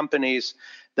different companies,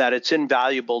 that it's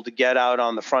invaluable to get out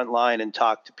on the front line and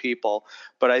talk to people.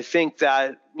 But I think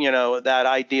that, that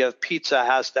idea of pizza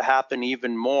has to happen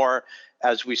even more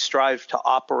as we strive to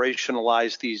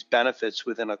operationalize these benefits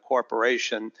within a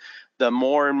corporation. The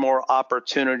more and more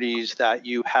opportunities that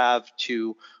you have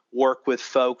to work with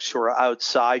folks who are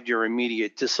outside your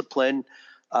immediate discipline,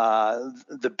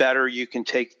 the better you can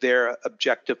take their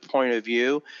objective point of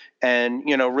view and,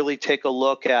 really take a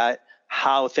look at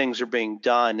how things are being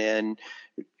done and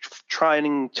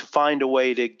trying to find a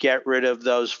way to get rid of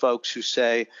those folks who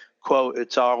say, quote,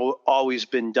 it's always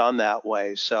been done that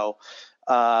way. So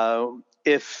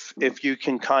if you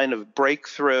can kind of break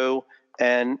through.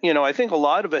 And, I think a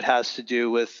lot of it has to do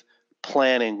with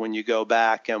planning when you go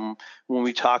back. And when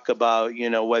we talk about,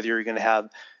 whether you're going to have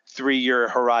 3-year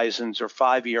horizons or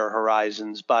 5-year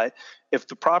horizons, but if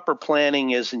the proper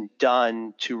planning isn't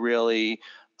done to really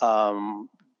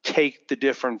take the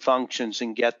different functions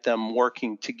and get them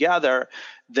working together,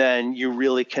 then you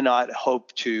really cannot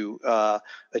hope to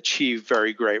achieve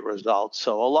very great results.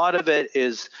 So a lot of it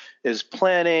is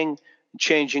planning,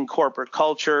 changing corporate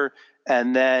culture,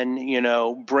 and then,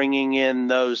 bringing in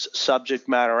those subject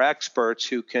matter experts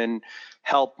who can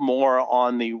help more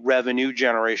on the revenue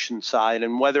generation side.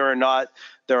 And whether or not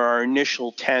there are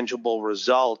initial tangible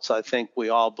results, I think we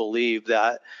all believe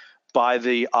that by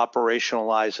the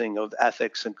operationalizing of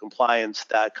ethics and compliance,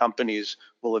 that companies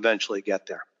will eventually get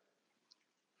there.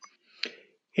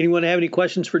 Anyone have any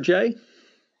questions for Jay?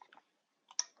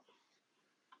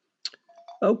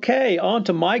 Okay, on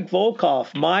to Mike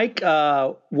Volkov. Mike,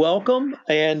 welcome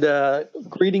and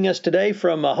greeting us today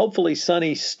from hopefully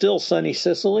still sunny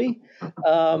Sicily.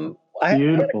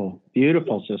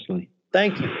 Beautiful Sicily.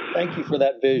 Thank you for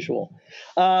that visual.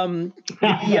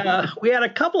 We had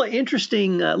a couple of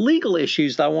interesting legal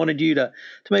issues that I wanted you to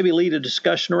maybe lead a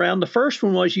discussion around. The first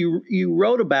one was you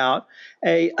wrote about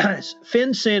a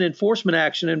FinCEN enforcement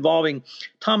action involving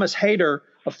Thomas Hayter,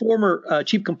 a former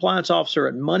chief compliance officer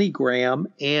at MoneyGram,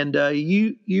 and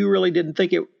you really didn't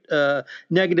think it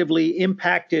negatively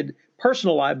impacted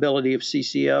personal liability of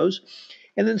CCOs.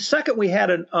 And then second, we had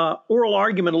an oral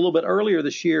argument a little bit earlier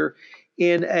this year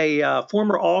in a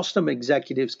former Alstom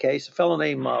executive's case, a fellow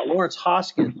named Lawrence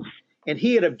Hoskins, and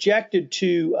he had objected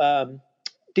to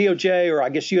DOJ, or I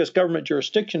guess U.S. government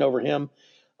jurisdiction over him.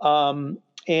 So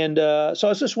I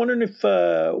was just wondering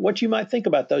what you might think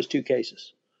about those two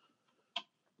cases.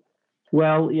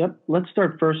 Well, yep. Let's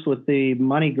start first with the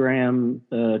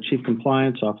MoneyGram chief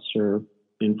compliance officer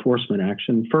enforcement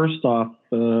action. First off,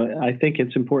 I think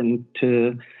it's important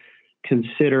to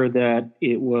consider that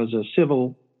it was a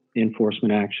civil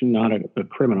enforcement action, not a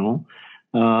criminal.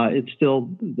 It's still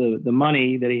the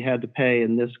money that he had to pay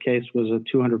in this case was a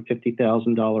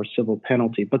 $250,000 civil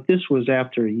penalty. But this was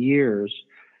after years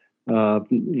of,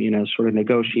 sort of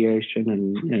negotiation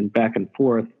and back and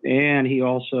forth. And he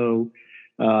also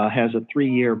has a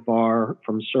 3-year bar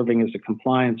from serving as a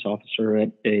compliance officer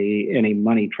at any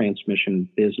money transmission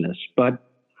business. But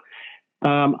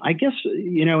I guess,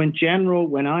 in general,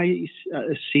 when I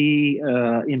see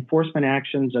enforcement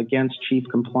actions against chief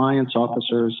compliance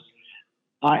officers,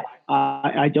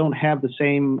 I don't have the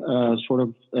same sort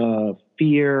of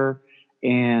fear,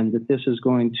 and that this is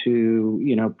going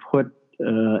to, put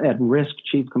at risk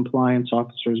chief compliance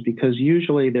officers, because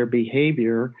usually their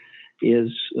behavior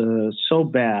is so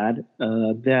bad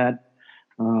that,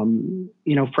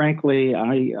 frankly,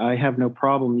 I have no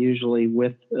problem usually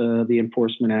with the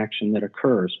enforcement action that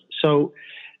occurs. So,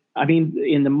 I mean,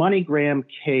 in the MoneyGram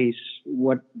case,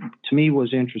 what to me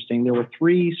was interesting, there were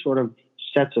 3 sort of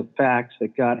sets of facts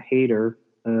that got Haider,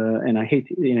 and I hate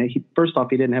to, first off,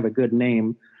 he didn't have a good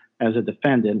name as a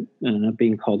defendant,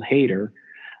 being called Haider.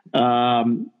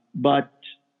 But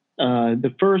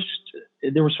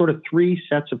there were sort of 3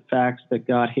 sets of facts that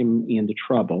got him into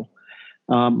trouble.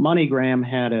 MoneyGram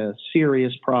had a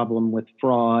serious problem with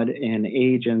fraud and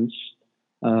agents,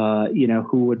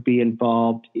 who would be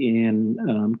involved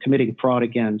in committing fraud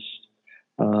against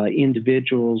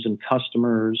individuals and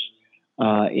customers,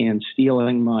 and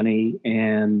stealing money,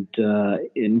 and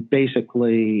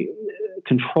basically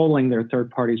controlling their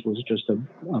third parties was just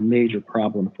a major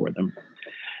problem for them.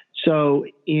 So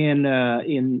and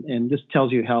this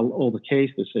tells you how old the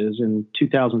case this is. In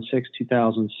 2006,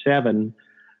 2007,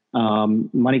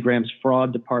 MoneyGram's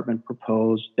fraud department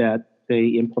proposed that they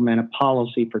implement a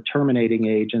policy for terminating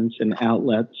agents and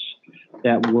outlets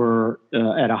that were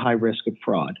at a high risk of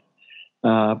fraud.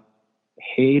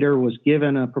 Haider was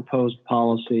given a proposed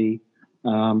policy,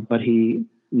 but he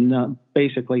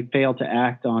basically failed to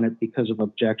act on it because of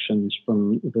objections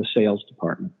from the sales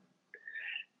department.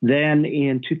 Then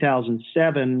in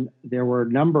 2007, there were a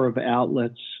number of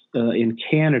outlets in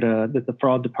Canada that the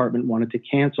fraud department wanted to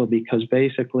cancel because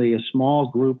basically a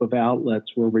small group of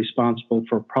outlets were responsible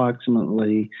for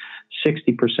approximately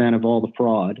 60% of all the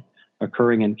fraud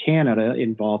occurring in Canada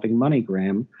involving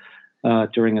MoneyGram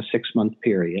during a 6-month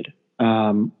period.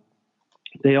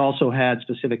 They also had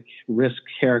specific risk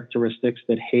characteristics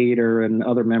that Haider and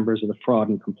other members of the fraud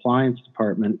and compliance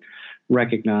department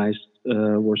recognized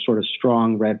were sort of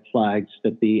strong red flags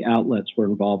that the outlets were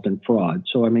involved in fraud.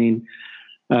 So,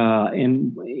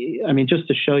 just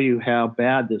to show you how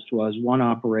bad this was, one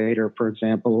operator, for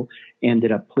example,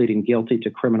 ended up pleading guilty to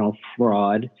criminal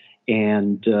fraud,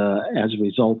 and as a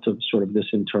result of sort of this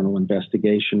internal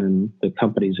investigation and the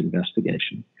company's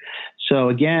investigation. So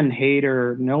again,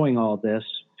 Haider, knowing all this,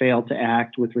 failed to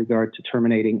act with regard to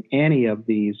terminating any of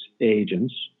these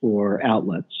agents or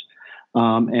outlets.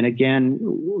 And again,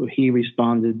 he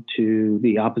responded to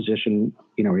the opposition,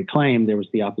 he claimed there was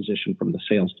the opposition from the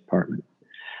sales department.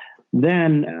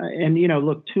 Then,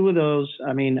 look, 2 of those,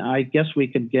 I guess we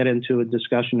could get into a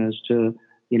discussion as to,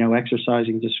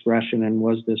 exercising discretion and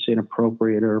was this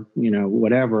inappropriate or,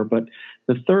 whatever. But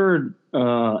the third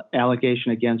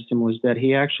allegation against him was that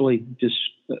he actually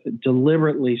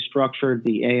deliberately structured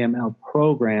the AML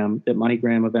program that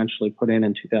MoneyGram eventually put in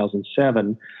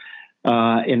 2007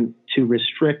 and to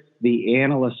restrict the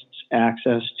analysts'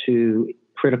 access to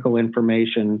critical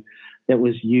information that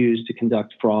was used to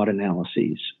conduct fraud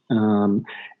analyses,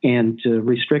 and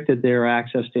restricted their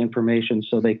access to information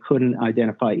so they couldn't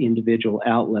identify individual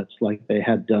outlets like they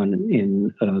had done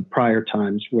in prior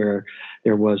times where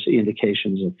there was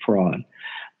indications of fraud.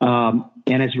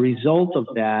 And as a result of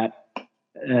that,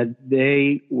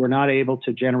 they were not able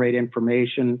to generate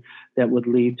information that would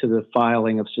lead to the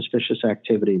filing of suspicious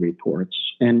activity reports.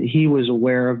 And he was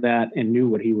aware of that and knew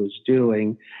what he was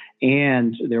doing.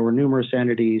 And there were numerous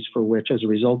entities for which, as a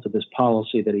result of this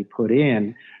policy that he put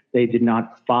in, they did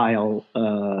not file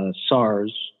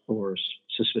SARS or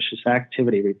suspicious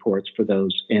activity reports for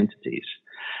those entities.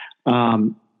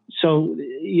 So,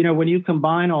 when you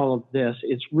combine all of this,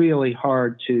 it's really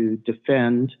hard to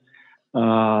defend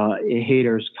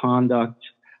Haider's conduct,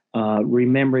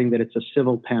 remembering that it's a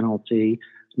civil penalty,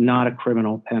 not a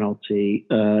criminal penalty.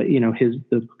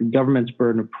 The government's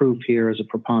burden of proof here is a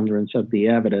preponderance of the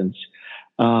evidence.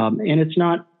 And it's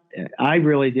not, I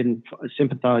really didn't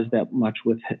sympathize that much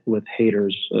with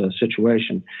Haider's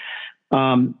situation.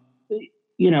 And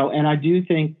I do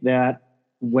think that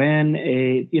when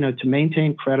to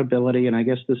maintain credibility, and I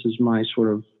guess this is my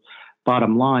sort of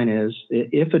bottom line is,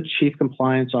 if a chief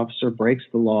compliance officer breaks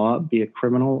the law, be it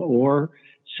criminal or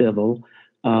civil,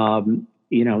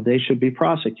 they should be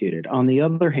prosecuted. On the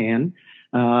other hand,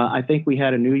 I think we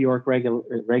had a New York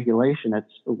regulation at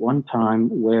one time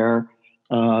where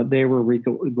they were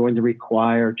going to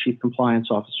require chief compliance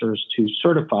officers to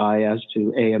certify as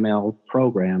to AML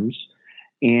programs.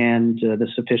 and the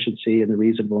sufficiency and the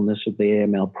reasonableness of the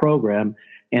AML program.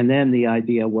 And then the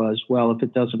idea was, well, if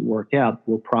it doesn't work out,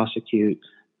 we'll prosecute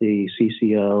the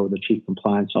CCO, the Chief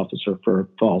Compliance Officer, for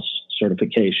false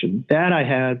certification. That I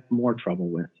had more trouble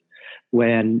with.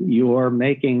 When you're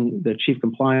making the Chief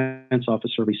Compliance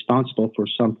Officer responsible for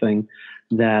something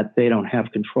that they don't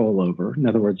have control over, in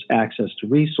other words, access to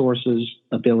resources,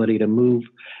 ability to move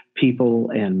people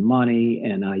and money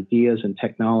and ideas and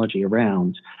technology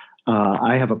around,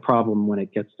 I have a problem when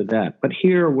it gets to that. But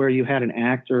here, where you had an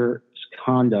actor's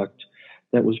conduct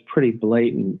that was pretty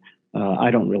blatant,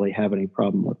 I don't really have any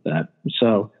problem with that.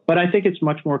 So, but I think it's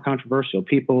much more controversial.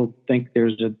 People think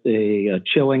there's a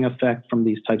chilling effect from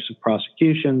these types of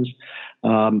prosecutions.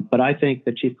 But I think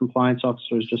the chief compliance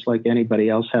officers, just like anybody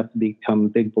else, have to become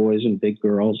big boys and big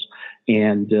girls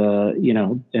and,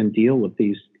 and deal with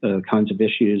these kinds of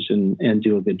issues and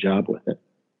do a good job with it.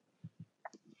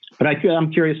 But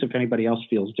I'm curious if anybody else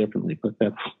feels differently, but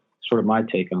that's sort of my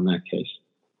take on that case.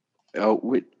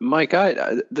 Mike,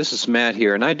 this is Matt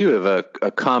here, and I do have a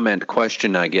comment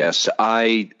question, I guess.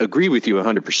 I agree with you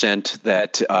 100%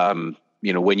 that,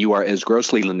 when you are as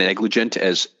grossly negligent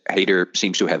as Haider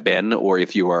seems to have been, or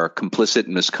if you are complicit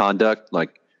in misconduct,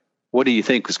 like, what do you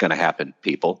think is going to happen,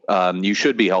 people? You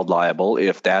should be held liable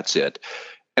if that's it.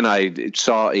 And I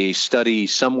saw a study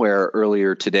somewhere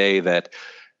earlier today that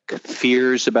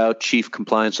fears about chief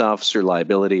compliance officer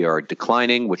liability are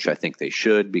declining, which I think they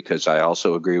should, because I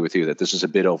also agree with you that this is a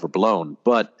bit overblown.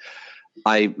 But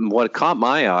what caught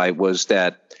my eye was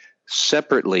that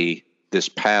separately this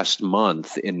past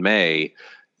month in May,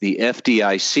 the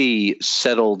FDIC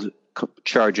settled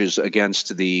charges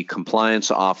against the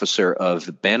compliance officer of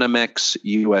Banamex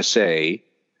USA,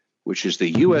 which is the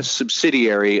U.S.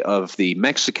 subsidiary of the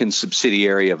Mexican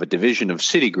subsidiary of a division of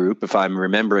Citigroup, if I'm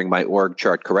remembering my org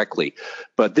chart correctly.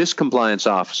 But this compliance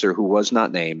officer, who was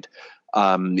not named,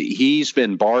 he's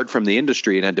been barred from the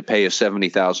industry and had to pay a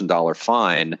 $70,000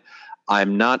 fine.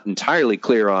 I'm not entirely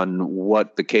clear on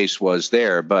what the case was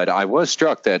there, but I was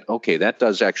struck that, okay, that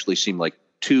does actually seem like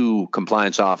two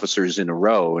compliance officers in a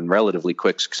row in relatively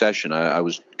quick succession. I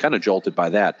was kind of jolted by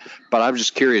that, but I was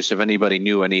just curious if anybody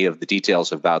knew any of the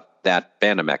details about that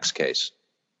Banamex case.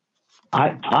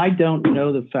 I don't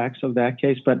know the facts of that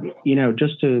case, but,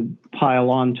 just to pile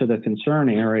on to the concern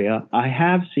area, I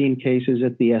have seen cases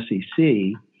at the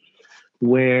SEC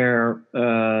where,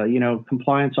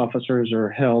 compliance officers are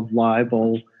held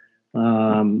liable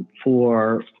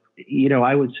for,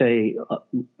 I would say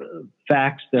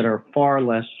facts that are far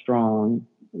less strong,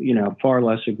 far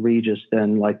less egregious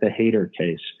than like the Haider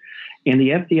case. In the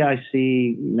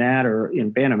FDIC matter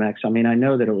in Banamex, I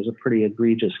know that it was a pretty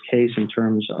egregious case in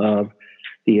terms of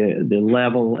the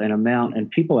level and amount,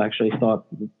 and people actually thought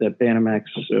that Banamex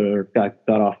got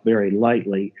off very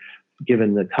lightly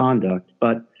given the conduct.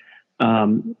 But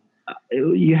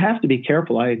you have to be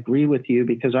careful. I agree with you,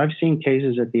 because I've seen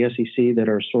cases at the SEC that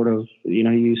are sort of,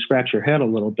 you scratch your head a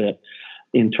little bit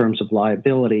in terms of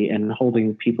liability and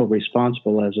holding people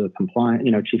responsible as a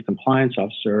chief compliance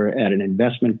officer at an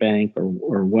investment bank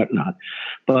or whatnot.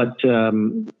 But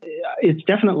it's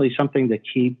definitely something to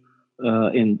keep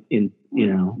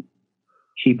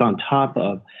keep on top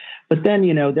of. But then,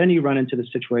 then you run into the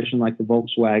situation like the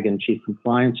Volkswagen chief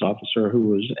compliance officer, who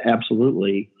was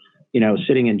absolutely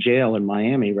sitting in jail in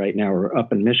Miami right now, or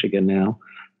up in Michigan now,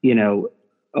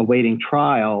 awaiting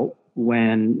trial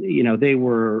when, they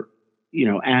were,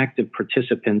 active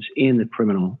participants in the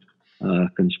criminal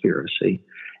conspiracy.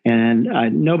 And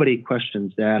nobody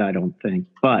questions that, I don't think.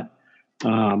 But,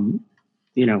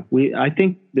 I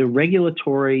think the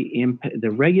regulatory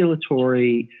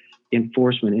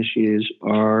enforcement issues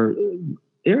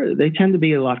they tend to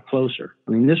be a lot closer.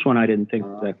 This one I didn't think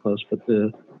was that close, but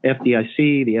the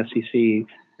FDIC, the SEC,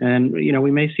 and,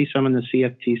 we may see some in the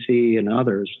CFTC and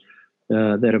others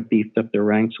that have beefed up their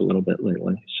ranks a little bit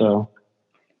lately. So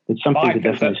it's something Mike, to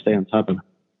definitely stay on top of.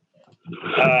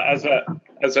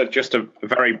 As just a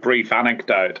very brief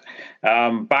anecdote,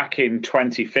 back in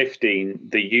 2015,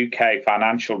 the UK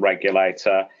financial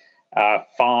regulator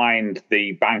fined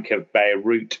the Bank of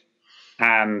Beirut,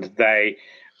 and they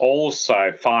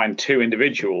also fined two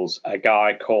individuals, a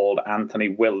guy called Anthony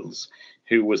Wills,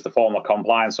 who was the former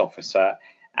compliance officer,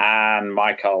 and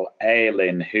Michael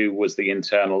Aylin, who was the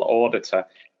internal auditor.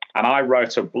 And I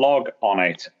wrote a blog on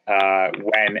it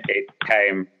when it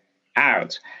came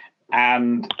out.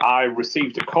 And I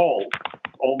received a call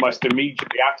almost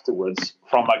immediately afterwards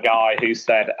from a guy who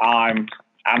said, "I'm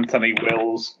Anthony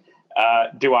Wills.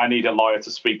 Do I need a lawyer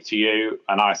to speak to you?"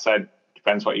 And I said,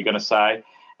 "Depends what you're going to say."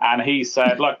 And he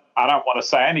said, "Look, I don't want to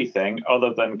say anything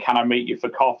other than, can I meet you for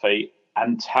coffee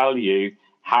and tell you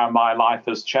how my life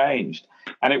has changed.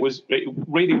 And it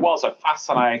really was a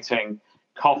fascinating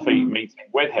coffee meeting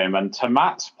with him. And to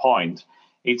Matt's point,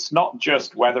 it's not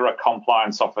just whether a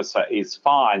compliance officer is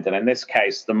fined, and in this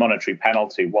case, the monetary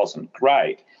penalty wasn't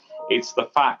great. It's the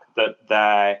fact that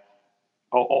they're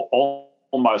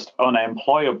almost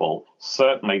unemployable.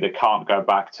 Certainly, they can't go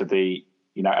back to the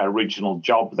original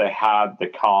job they had. They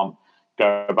can't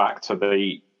go back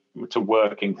to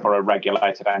working for a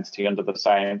regulated entity under the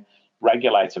same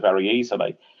regulator very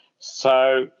easily.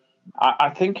 So I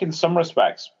think in some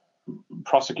respects,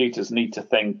 prosecutors need to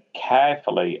think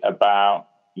carefully about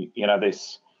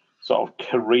this sort of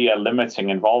career limiting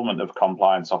involvement of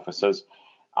compliance officers.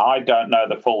 I don't know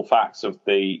the full facts of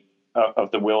the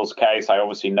Wills case. I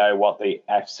obviously know what the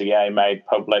FCA made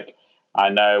public. I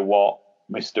know what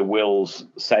Mr. Wills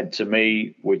said to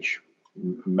me, which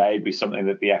may be something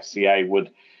that the FCA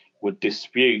would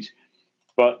dispute.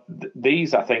 But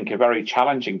these, I think, are very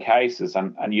challenging cases,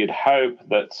 and you'd hope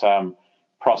that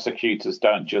prosecutors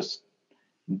don't just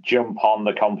jump on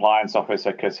the compliance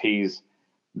officer because he's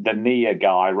the near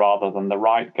guy rather than the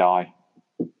right guy.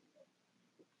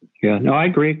 Yeah, no, I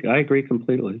agree. I agree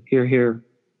completely. Here.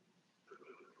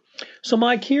 So,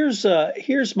 Mike, here's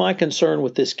my concern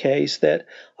with this case, that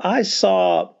I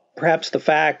saw perhaps the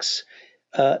facts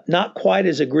not quite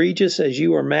as egregious as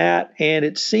you or Matt, and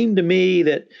it seemed to me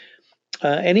that,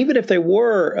 and even if they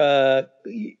were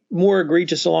more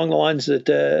egregious along the lines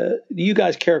that you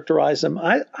guys characterize them,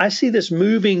 I see this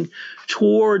moving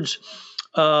towards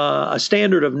a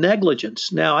standard of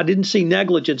negligence. Now, I didn't see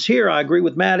negligence here. I agree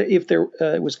with Matt if there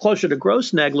it was closer to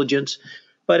gross negligence.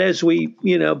 But as we,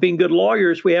 being good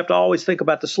lawyers, we have to always think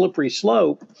about the slippery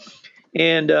slope.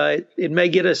 And it may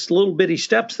get us little bitty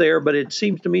steps there, but it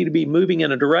seems to me to be moving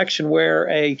in a direction where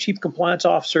a chief compliance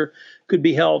officer could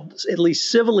be held at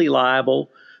least civilly liable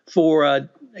for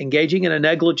engaging in a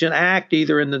negligent act,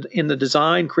 either in the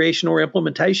design, creation, or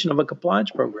implementation of a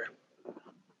compliance program.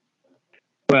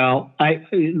 Well, I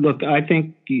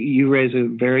think you raise a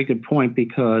very good point,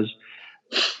 because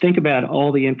think about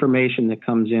all the information that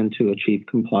comes into a chief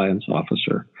compliance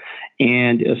officer.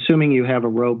 And assuming you have a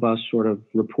robust sort of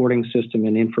reporting system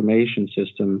and information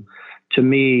system, to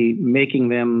me, making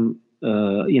them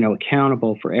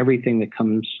accountable for everything that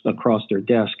comes across their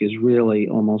desk is really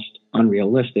almost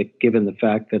unrealistic, given the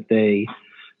fact that they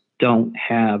don't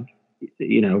have,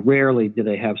 rarely do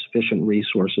they have sufficient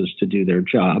resources to do their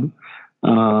job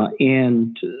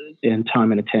and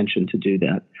time and attention to do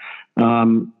that.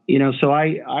 So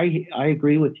I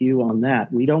agree with you on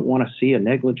that. We don't want to see a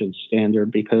negligence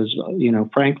standard because,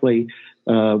 frankly,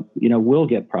 we'll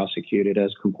get prosecuted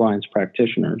as compliance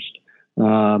practitioners. There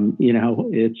are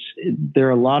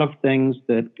a lot of things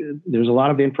there's a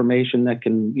lot of information that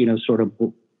can, sort of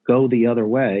go the other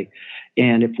way.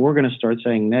 And if we're going to start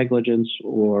saying negligence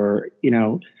or,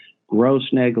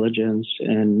 gross negligence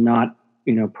and not,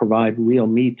 provide real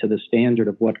meat to the standard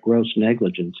of what gross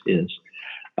negligence is,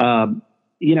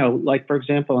 like, for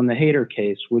example, in the Hayter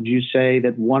case, would you say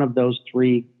that one of those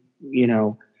three,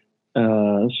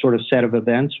 sort of set of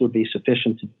events would be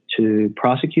sufficient to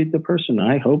prosecute the person?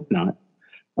 I hope not,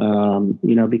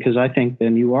 because I think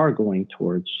then you are going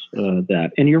towards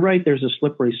that. And you're right, there's a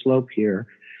slippery slope here.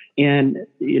 And,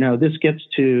 this gets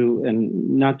to,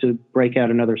 and not to break out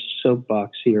another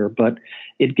soapbox here, but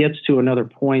it gets to another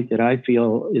point that I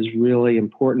feel is really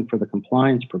important for the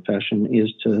compliance profession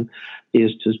is to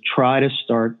try to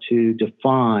start to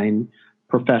define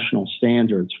professional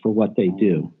standards for what they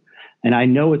do. And I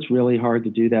know it's really hard to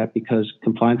do that because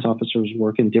compliance officers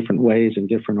work in different ways in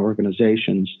different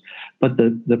organizations, but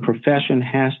the profession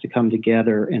has to come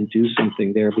together and do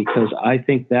something there, because I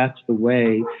think that's the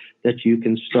way that you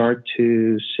can start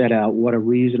to set out what a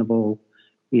reasonable,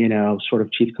 sort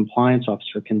of chief compliance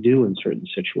officer can do in certain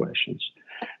situations.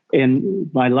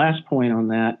 And my last point on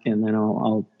that, and then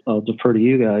I'll defer to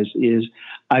you guys, is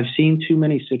I've seen too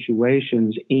many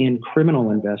situations in criminal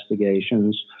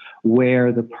investigations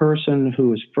where the person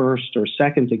who is first or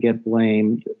second to get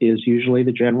blamed is usually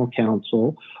the general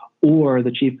counsel or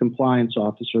the chief compliance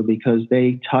officer, because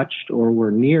they touched or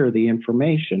were near the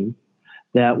information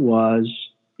that was,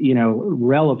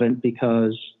 relevant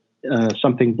because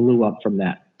something blew up from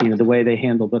that. The way they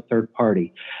handled the third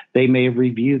party. They may have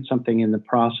reviewed something in the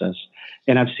process.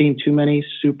 And I've seen too many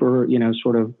super,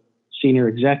 sort of senior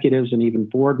executives and even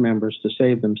board members, to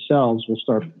save themselves, will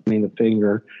start pointing the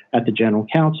finger at the general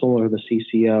counsel or the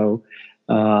CCO,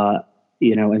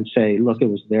 and say, look, it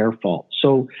was their fault.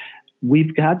 So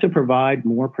we've got to provide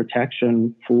more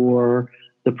protection for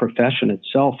the profession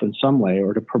itself in some way,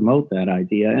 or to promote that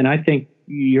idea. And I think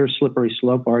your slippery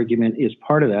slope argument is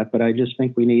part of that, but I just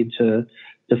think we need to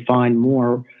define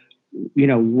more,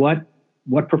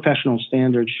 what professional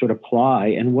standards should apply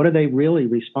and what are they really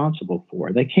responsible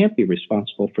for? They can't be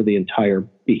responsible for the entire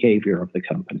behavior of the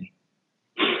company.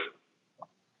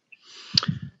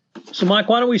 So, Mike,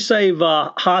 why don't we save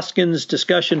Hoskins'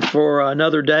 discussion for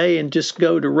another day and just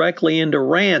go directly into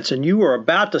rants? And you were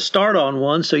about to start on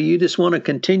one, so you just want to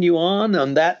continue on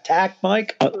that tack,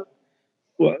 Mike?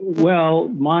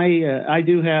 Well, I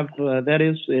do have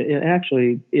it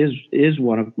actually is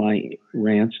one of my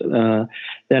rants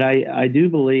that I do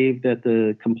believe that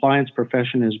the compliance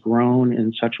profession has grown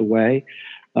in such a way,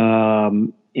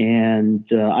 and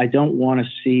I don't want to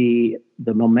see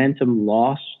the momentum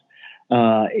lost.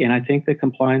 And I think the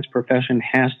compliance profession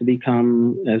has to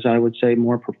become, as I would say,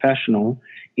 more professional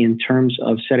in terms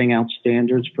of setting out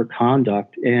standards for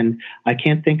conduct. And I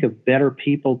can't think of better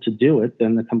people to do it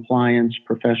than the compliance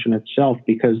profession itself,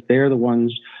 because they're the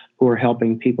ones who are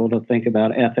helping people to think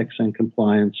about ethics and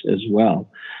compliance as well.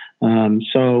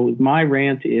 So my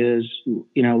rant is,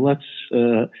 let's,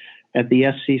 at the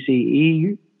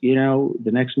SCCE,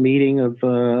 the next meeting of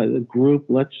the group,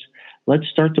 let's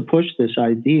start to push this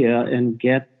idea and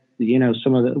get,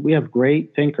 we have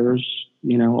great thinkers,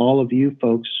 all of you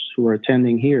folks who are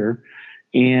attending here,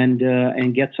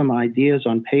 and get some ideas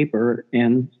on paper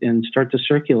and start to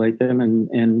circulate them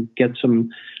and get some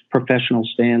professional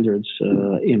standards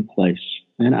in place.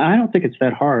 And I don't think it's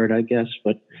that hard, I guess,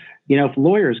 but, if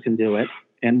lawyers can do it,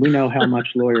 and we know how much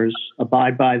lawyers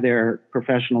abide by their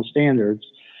professional standards,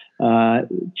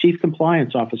 chief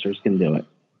compliance officers can do it.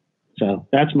 So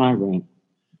that's my rant.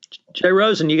 Jay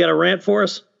Rosen, you got a rant for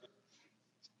us?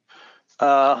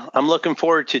 I'm looking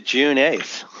forward to June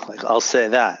 8th. I'll say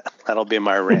that. That'll be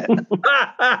my rant.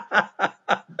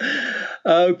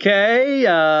 Okay.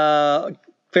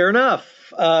 Fair enough.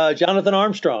 Jonathan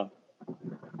Armstrong.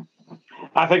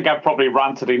 I think I've probably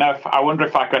ranted enough. I wonder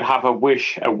if I could have a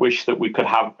wish that we could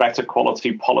have better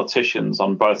quality politicians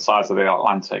on both sides of the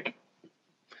Atlantic.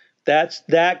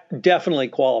 That definitely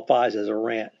qualifies as a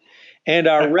rant. And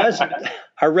our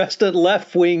resident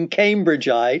left-wing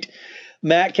Cambridgeite,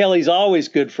 Matt Kelly's always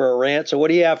good for a rant. So what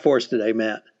do you have for us today,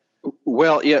 Matt?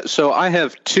 Well, yeah, so I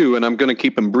have two, and I'm going to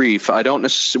keep them brief. One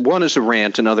is a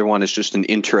rant, another one is just an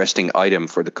interesting item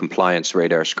for the compliance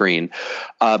radar screen.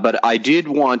 But I did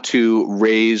want to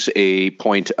raise a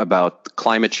point about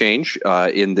climate change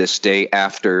in this day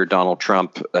after Donald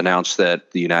Trump announced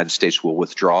that the United States will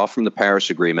withdraw from the Paris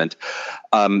Agreement.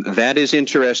 That is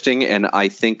interesting, and I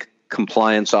think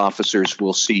compliance officers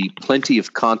will see plenty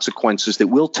of consequences that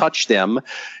will touch them,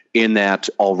 in that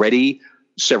already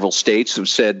several states have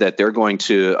said that they're going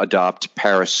to adopt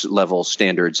Paris-level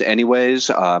standards anyways.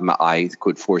 I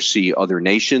could foresee other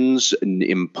nations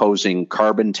imposing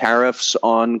carbon tariffs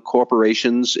on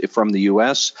corporations from the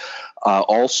U.S.,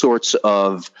 all sorts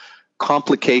of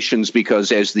complications,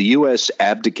 because as the U.S.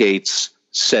 abdicates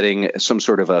setting some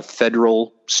sort of a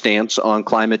federal stance on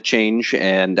climate change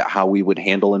and how we would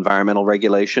handle environmental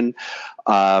regulation,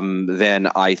 then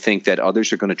I think that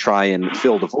others are going to try and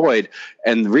fill the void.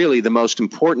 And really the most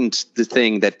important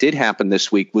thing that did happen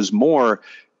this week was more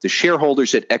the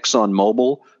shareholders at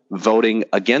ExxonMobil voting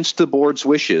against the board's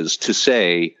wishes to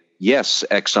say, yes,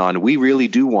 Exxon, we really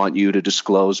do want you to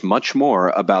disclose much more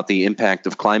about the impact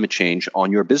of climate change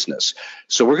on your business.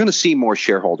 So we're going to see more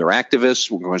shareholder activists.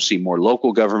 We're going to see more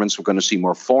local governments. We're going to see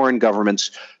more foreign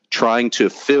governments trying to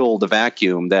fill the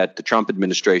vacuum that the Trump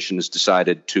administration has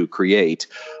decided to create.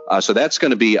 So that's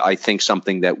going to be, I think,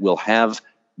 something that will have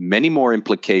many more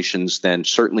implications than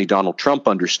certainly Donald Trump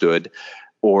understood,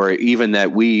 or even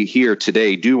that we here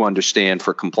today do understand.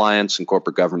 For compliance and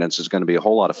corporate governance is going to be a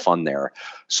whole lot of fun there.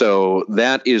 So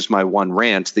that is my one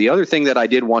rant. The other thing that I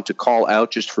did want to call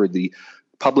out just for the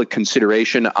public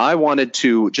consideration, I wanted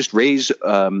to just raise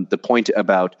the point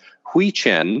about Hui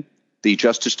Chen, the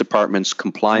Justice Department's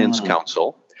compliance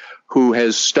counsel, who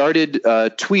has started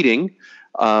tweeting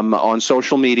on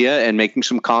social media and making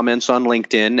some comments on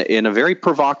LinkedIn in a very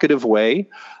provocative way.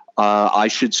 I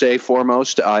should say,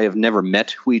 foremost, I have never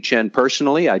met Hui Chen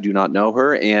personally. I do not know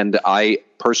her. And I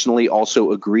personally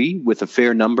also agree with a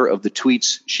fair number of the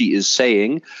tweets she is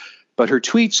saying. But her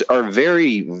tweets are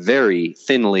very, very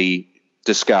thinly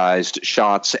disguised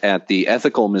shots at the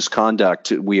ethical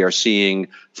misconduct we are seeing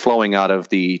flowing out of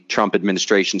the Trump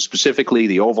administration, specifically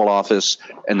the Oval Office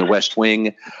and the West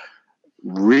Wing.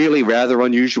 Really rather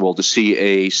unusual to see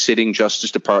a sitting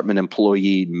Justice Department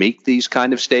employee make these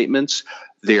kind of statements.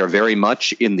 They are very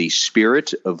much in the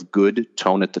spirit of good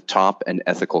tone at the top and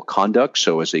ethical conduct.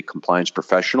 So as a compliance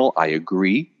professional, I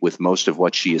agree with most of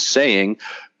what she is saying,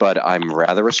 but I'm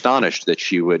rather astonished that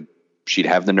she would she'd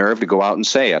have the nerve to go out and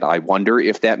say it. I wonder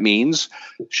if that means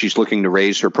she's looking to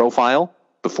raise her profile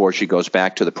before she goes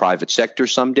back to the private sector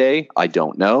someday. I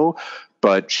don't know.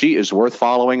 But she is worth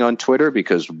following on Twitter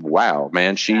because, wow,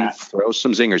 man, she throws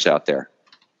some zingers out there.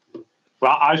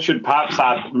 Well, I should perhaps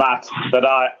add, Matt, that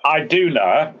I do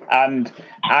know, and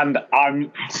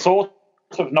I'm sort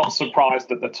of not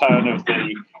surprised at the tone of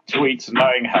the tweets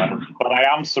knowing her, but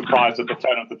I am surprised at the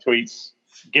tone of the tweets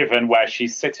given where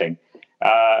she's sitting.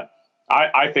 I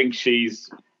think she's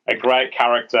a great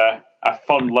character, a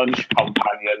fun lunch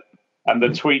companion, and the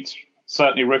tweets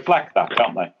certainly reflect that,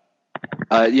 don't they?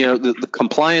 The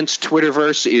compliance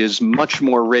Twitterverse is much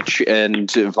more rich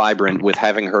and vibrant with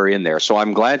having her in there. So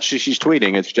I'm glad she's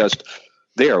tweeting. It's just,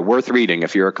 they are worth reading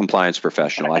if you're a compliance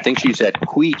professional. I think she's at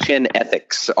Hui Chen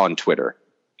Ethics on Twitter.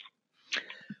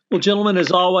 Well, gentlemen,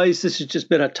 as always, this has just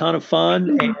been a ton of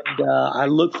fun, and I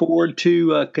look forward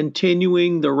to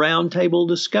continuing the roundtable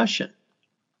discussion.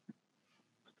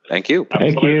 Thank you.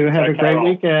 Thank you. Have a great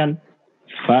weekend.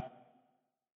 Bye.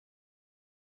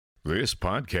 This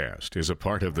podcast is a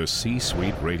part of the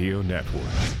C-Suite Radio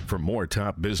Network. For more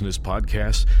top business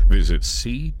podcasts, visit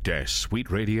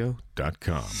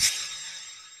c-suiteradio.com.